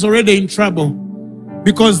are, is already in trouble.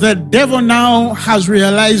 Because the devil now has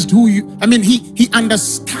realized who you, he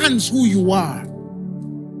understands who you are.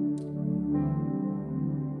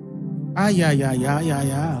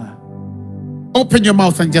 Open your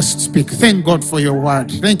mouth and just speak. Thank God for your word.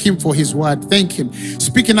 Thank him for his word. Thank him.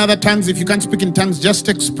 Speak in other tongues. If you can't speak in tongues, just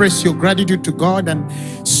express your gratitude to God and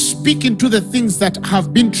speak into the things that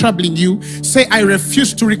have been troubling you. Say, I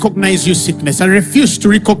refuse to recognize you sickness. I refuse to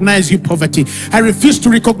recognize you poverty. I refuse to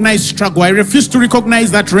recognize struggle. I refuse to recognize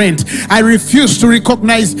that rent. I refuse to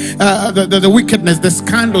recognize the wickedness, the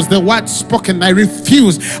scandals, the words spoken. I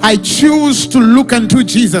refuse. I choose to look unto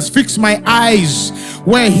Jesus. Fix my eyes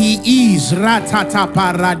where he is. Ratata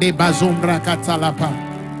parade bazombra katalapa.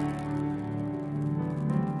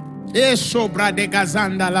 Esobra de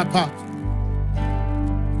gazanda lapa.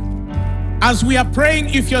 As we are praying,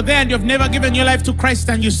 if you're there and you've never given your life to Christ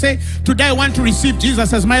and you say, today I want to receive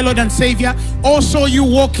Jesus as my Lord and Savior, also you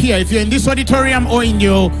walk here. If you're in this auditorium or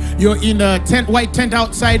you're in a tent, white tent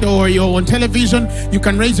outside, or you're on television, you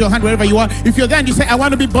can raise your hand wherever you are. If you're there and you say, I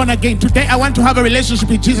want to be born again, today I want to have a relationship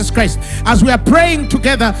with Jesus Christ. As we are praying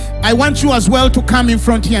together, I want you as well to come in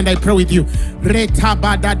front here and I pray with you.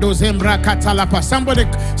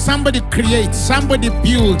 Somebody create, somebody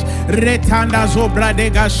build.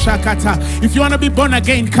 If you want to be born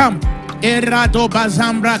again, come. Erado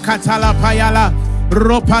bazambra katala payala.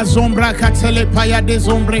 Ropa zombra katele paya de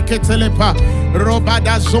zombre ketelepa.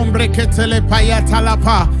 Robada zombre ketele paya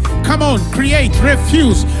talapa. Come on, create,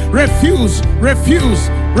 refuse, refuse, refuse,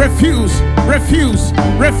 refuse, refuse,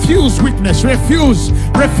 refuse weakness, refuse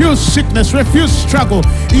sickness, refuse struggle.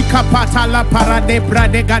 Ikapata la parade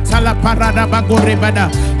brade gatala parada bagorebada.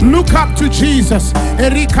 Look up to Jesus.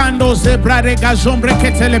 Erikando zebrade gazombre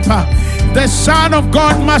ketelepa. The Son of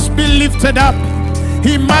God must be lifted up.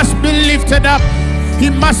 He must be lifted up. He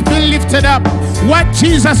must be lifted up. What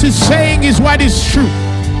Jesus is saying is what is true.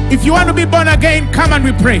 If you want to be born again, come and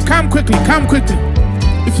we pray. Come quickly, come quickly.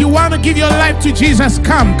 If you want to give your life to Jesus,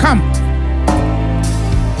 come.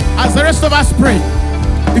 As the rest of us pray.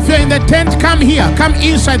 If you're in the tent, come here. Come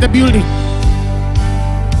inside the building.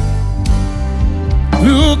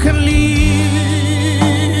 Look and leave,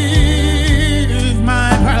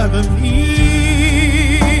 my brother, leave.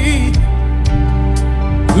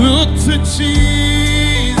 Look to Jesus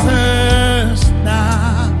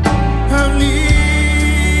now. Leave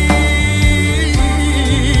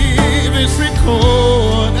is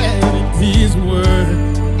recorded in his word.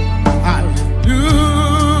 Hallelujah.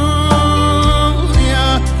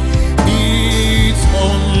 It's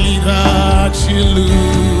only that you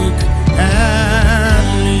look and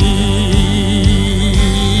leave.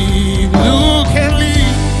 Look and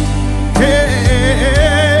leave.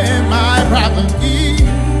 Hey, my brother,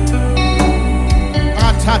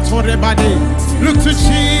 look to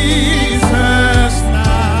Jesus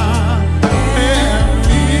now and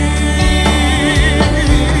leave.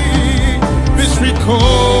 This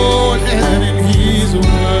recorded in his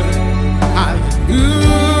word. Hallelujah.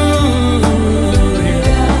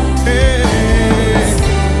 Hey,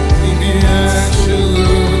 yes, you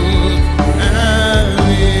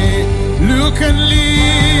look and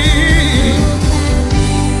leave.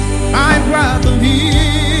 My brother, leave.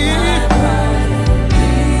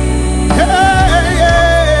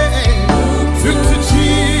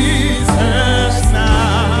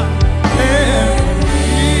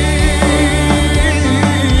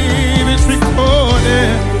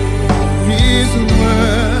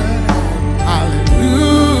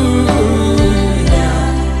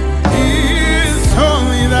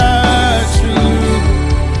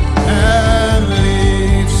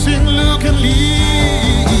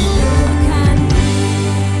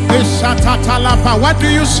 What do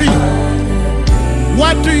you see?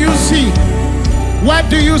 What do you see? What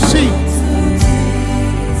do you see?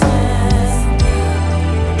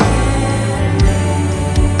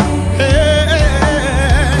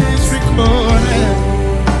 It's recorded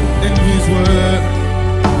in his word.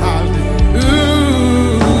 Hallelujah.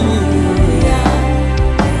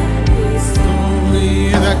 It's only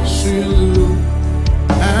that you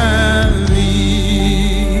and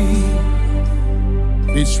leave.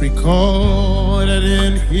 It's recorded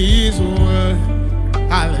in his word.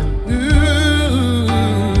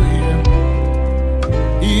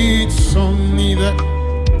 me that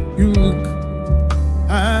you look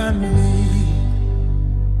at me.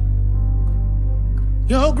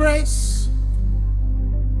 Your grace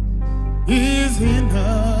is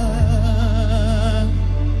enough.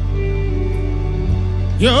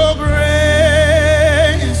 Your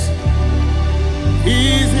grace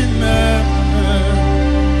is enough.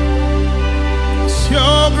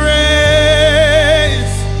 Your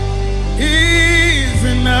grace is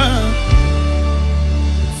enough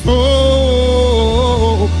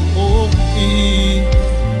for me.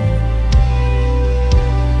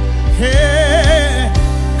 Hey,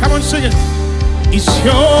 come on, sing it. It's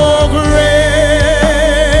your grace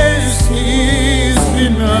is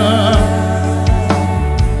enough.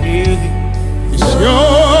 It's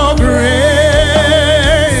your grace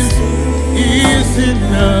is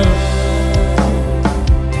enough.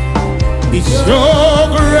 It's your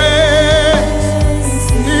grace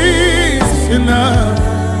is enough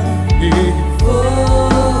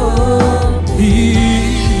for me.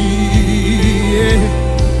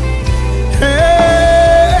 Hey,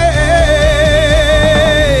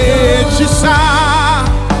 Chisacho,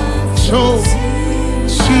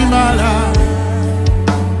 Shimala.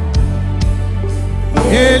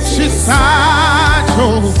 Hey, Chisacho,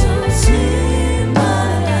 Shimala.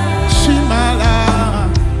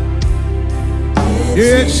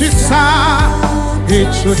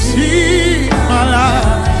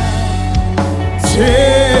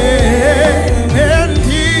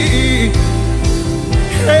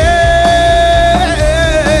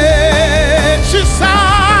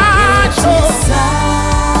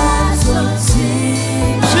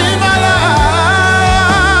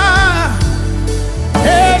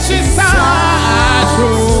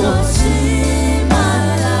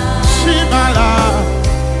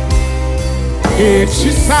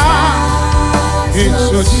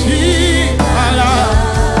 It's your Shimala.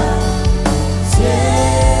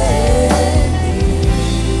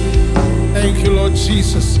 Thank you, Lord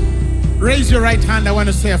Jesus. Raise your right hand. I want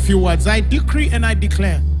to say a few words. I decree and I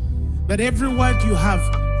declare that every word you have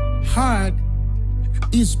heard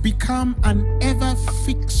is become an ever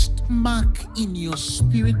fixed mark in your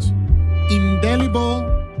spirit, indelible,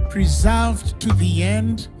 preserved to the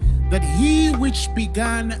end, that he which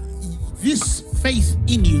began this faith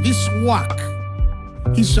in you, this work,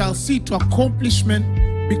 he shall see to accomplishment,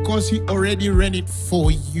 because he already ran it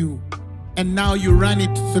for you. And now you run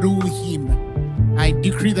it through him. I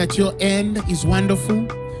decree that your end is wonderful.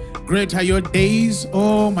 Great are your days,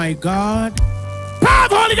 oh my God. Power of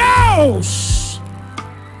the Holy Ghost!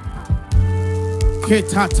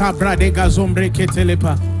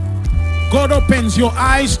 God opens your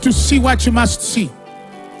eyes to see what you must see.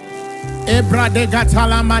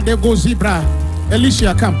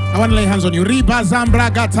 Alicia, come. I want to lay hands on you. Riba zambra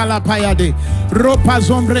gatala payade. Ropa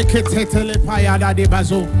zombre ketetele payada de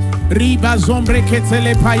bazo. Riba zombre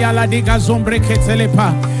ketele payala de gazombre ketele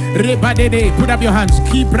pa. Reba dede. Put up your hands.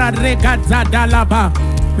 Kibra regata dalaba.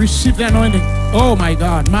 Receive the anointing. Oh my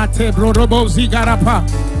God. Mate brodobo zigarapa.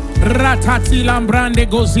 Ratati lambrande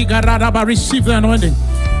go zigaraba. Receive the anointing.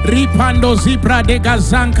 Ripando zibra de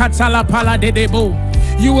gazanka talapala de debo.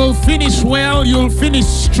 You will finish well. You'll finish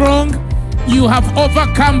strong. You have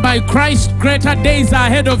overcome by Christ. Greater days are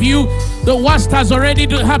ahead of you. The worst has already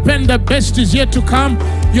happened. The best is yet to come.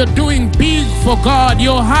 You're doing big for God.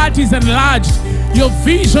 Your heart is enlarged. Your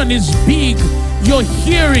vision is big. Your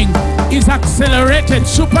hearing is accelerated.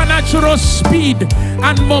 Supernatural speed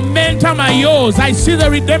and momentum are yours. I see the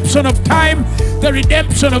redemption of time, the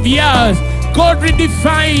redemption of years. God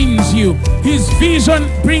redefines you. His vision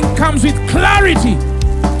comes with clarity,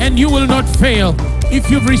 and you will not fail. If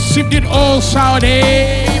you've received it all, shout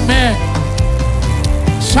amen.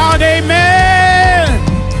 Shout amen.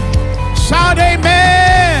 Shout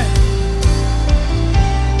amen.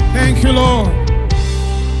 Thank you, Lord.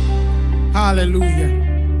 Hallelujah.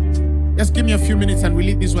 Just give me a few minutes and we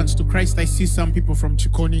lead these ones to Christ. I see some people from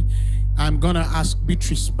Chikoni. I'm going to ask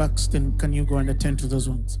Beatrice Buxton, can you go and attend to those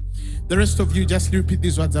ones? The rest of you, just repeat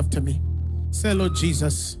these words after me. Say, Lord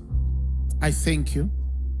Jesus, I thank you.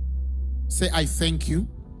 Say, I thank you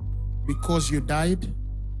because you died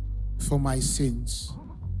for my sins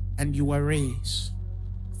and you were raised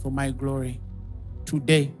for my glory.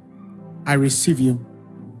 Today, I receive you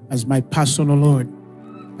as my personal Lord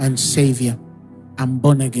and Savior. I'm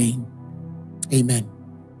born again. Amen.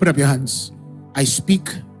 Put up your hands. I speak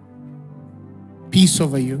peace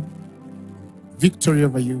over you, victory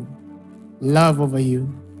over you, love over you,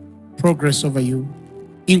 progress over you,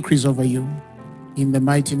 increase over you. In the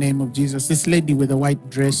mighty name of Jesus. This lady with a white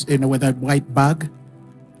dress, with a white bag,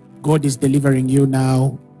 God is delivering you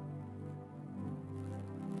now.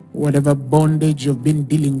 Whatever bondage you've been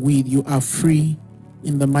dealing with, you are free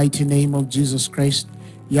in the mighty name of Jesus Christ.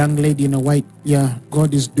 Young lady in a white,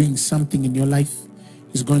 God is doing something in your life.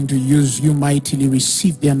 He's going to use you mightily.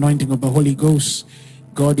 Receive the anointing of the Holy Ghost.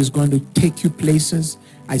 God is going to take you places.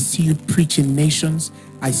 I see you preaching nations.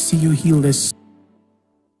 I see you heal this.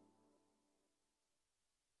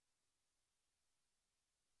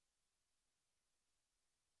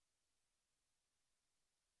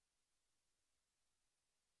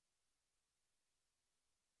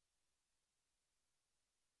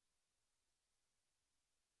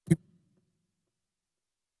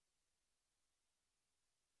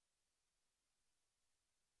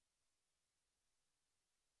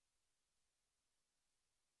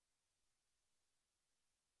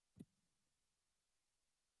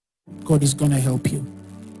 God is going to help you.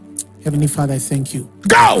 Heavenly Father, I thank you.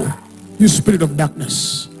 Go! You spirit of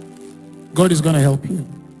darkness. God is going to help you.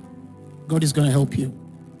 God is going to help you.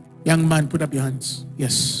 Young man, put up your hands.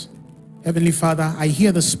 Yes. Heavenly Father, I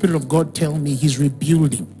hear the Spirit of God tell me He's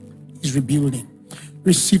rebuilding. He's rebuilding.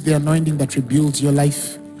 Receive the anointing that rebuilds your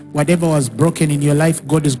life. Whatever was broken in your life,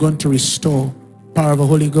 God is going to restore. Power of the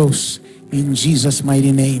Holy Ghost. In Jesus'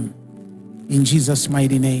 mighty name. In Jesus'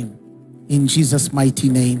 mighty name. In Jesus' mighty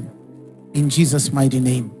name. In Jesus' mighty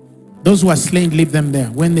name. Those who are slain, leave them there.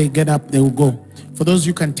 When they get up, they will go. For those,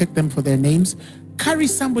 you can take them for their names. Carry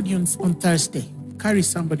somebody on Thursday. Carry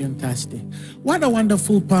somebody on Thursday. What a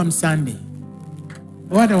wonderful Palm Sunday.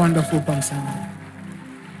 What a wonderful Palm Sunday.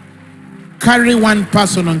 Carry one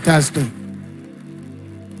person on Thursday.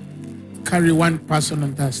 Carry one person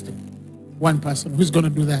on Thursday. One person. Who's going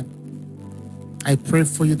to do that? I pray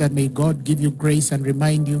for you that may God give you grace and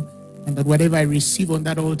remind you, and that whatever I receive on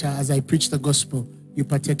that altar as I preach the gospel, you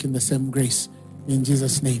partake in the same grace. In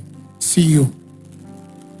Jesus' name. See you.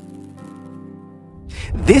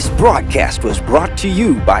 This broadcast was brought to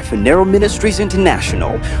you by Phaneroo Ministries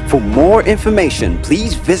International. For more information,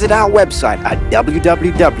 please visit our website at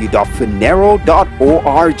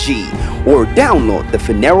www.phaneroo.org or download the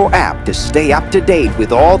Phaneroo app to stay up to date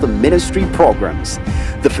with all the ministry programs.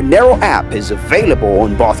 The Phaneroo app is available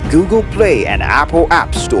on both Google Play and Apple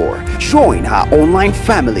App Store. Join our online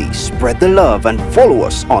family, spread the love, and follow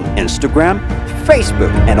us on Instagram,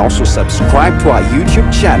 Facebook, and also subscribe to our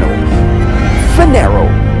YouTube channel. Phaneroo,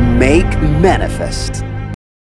 make manifest.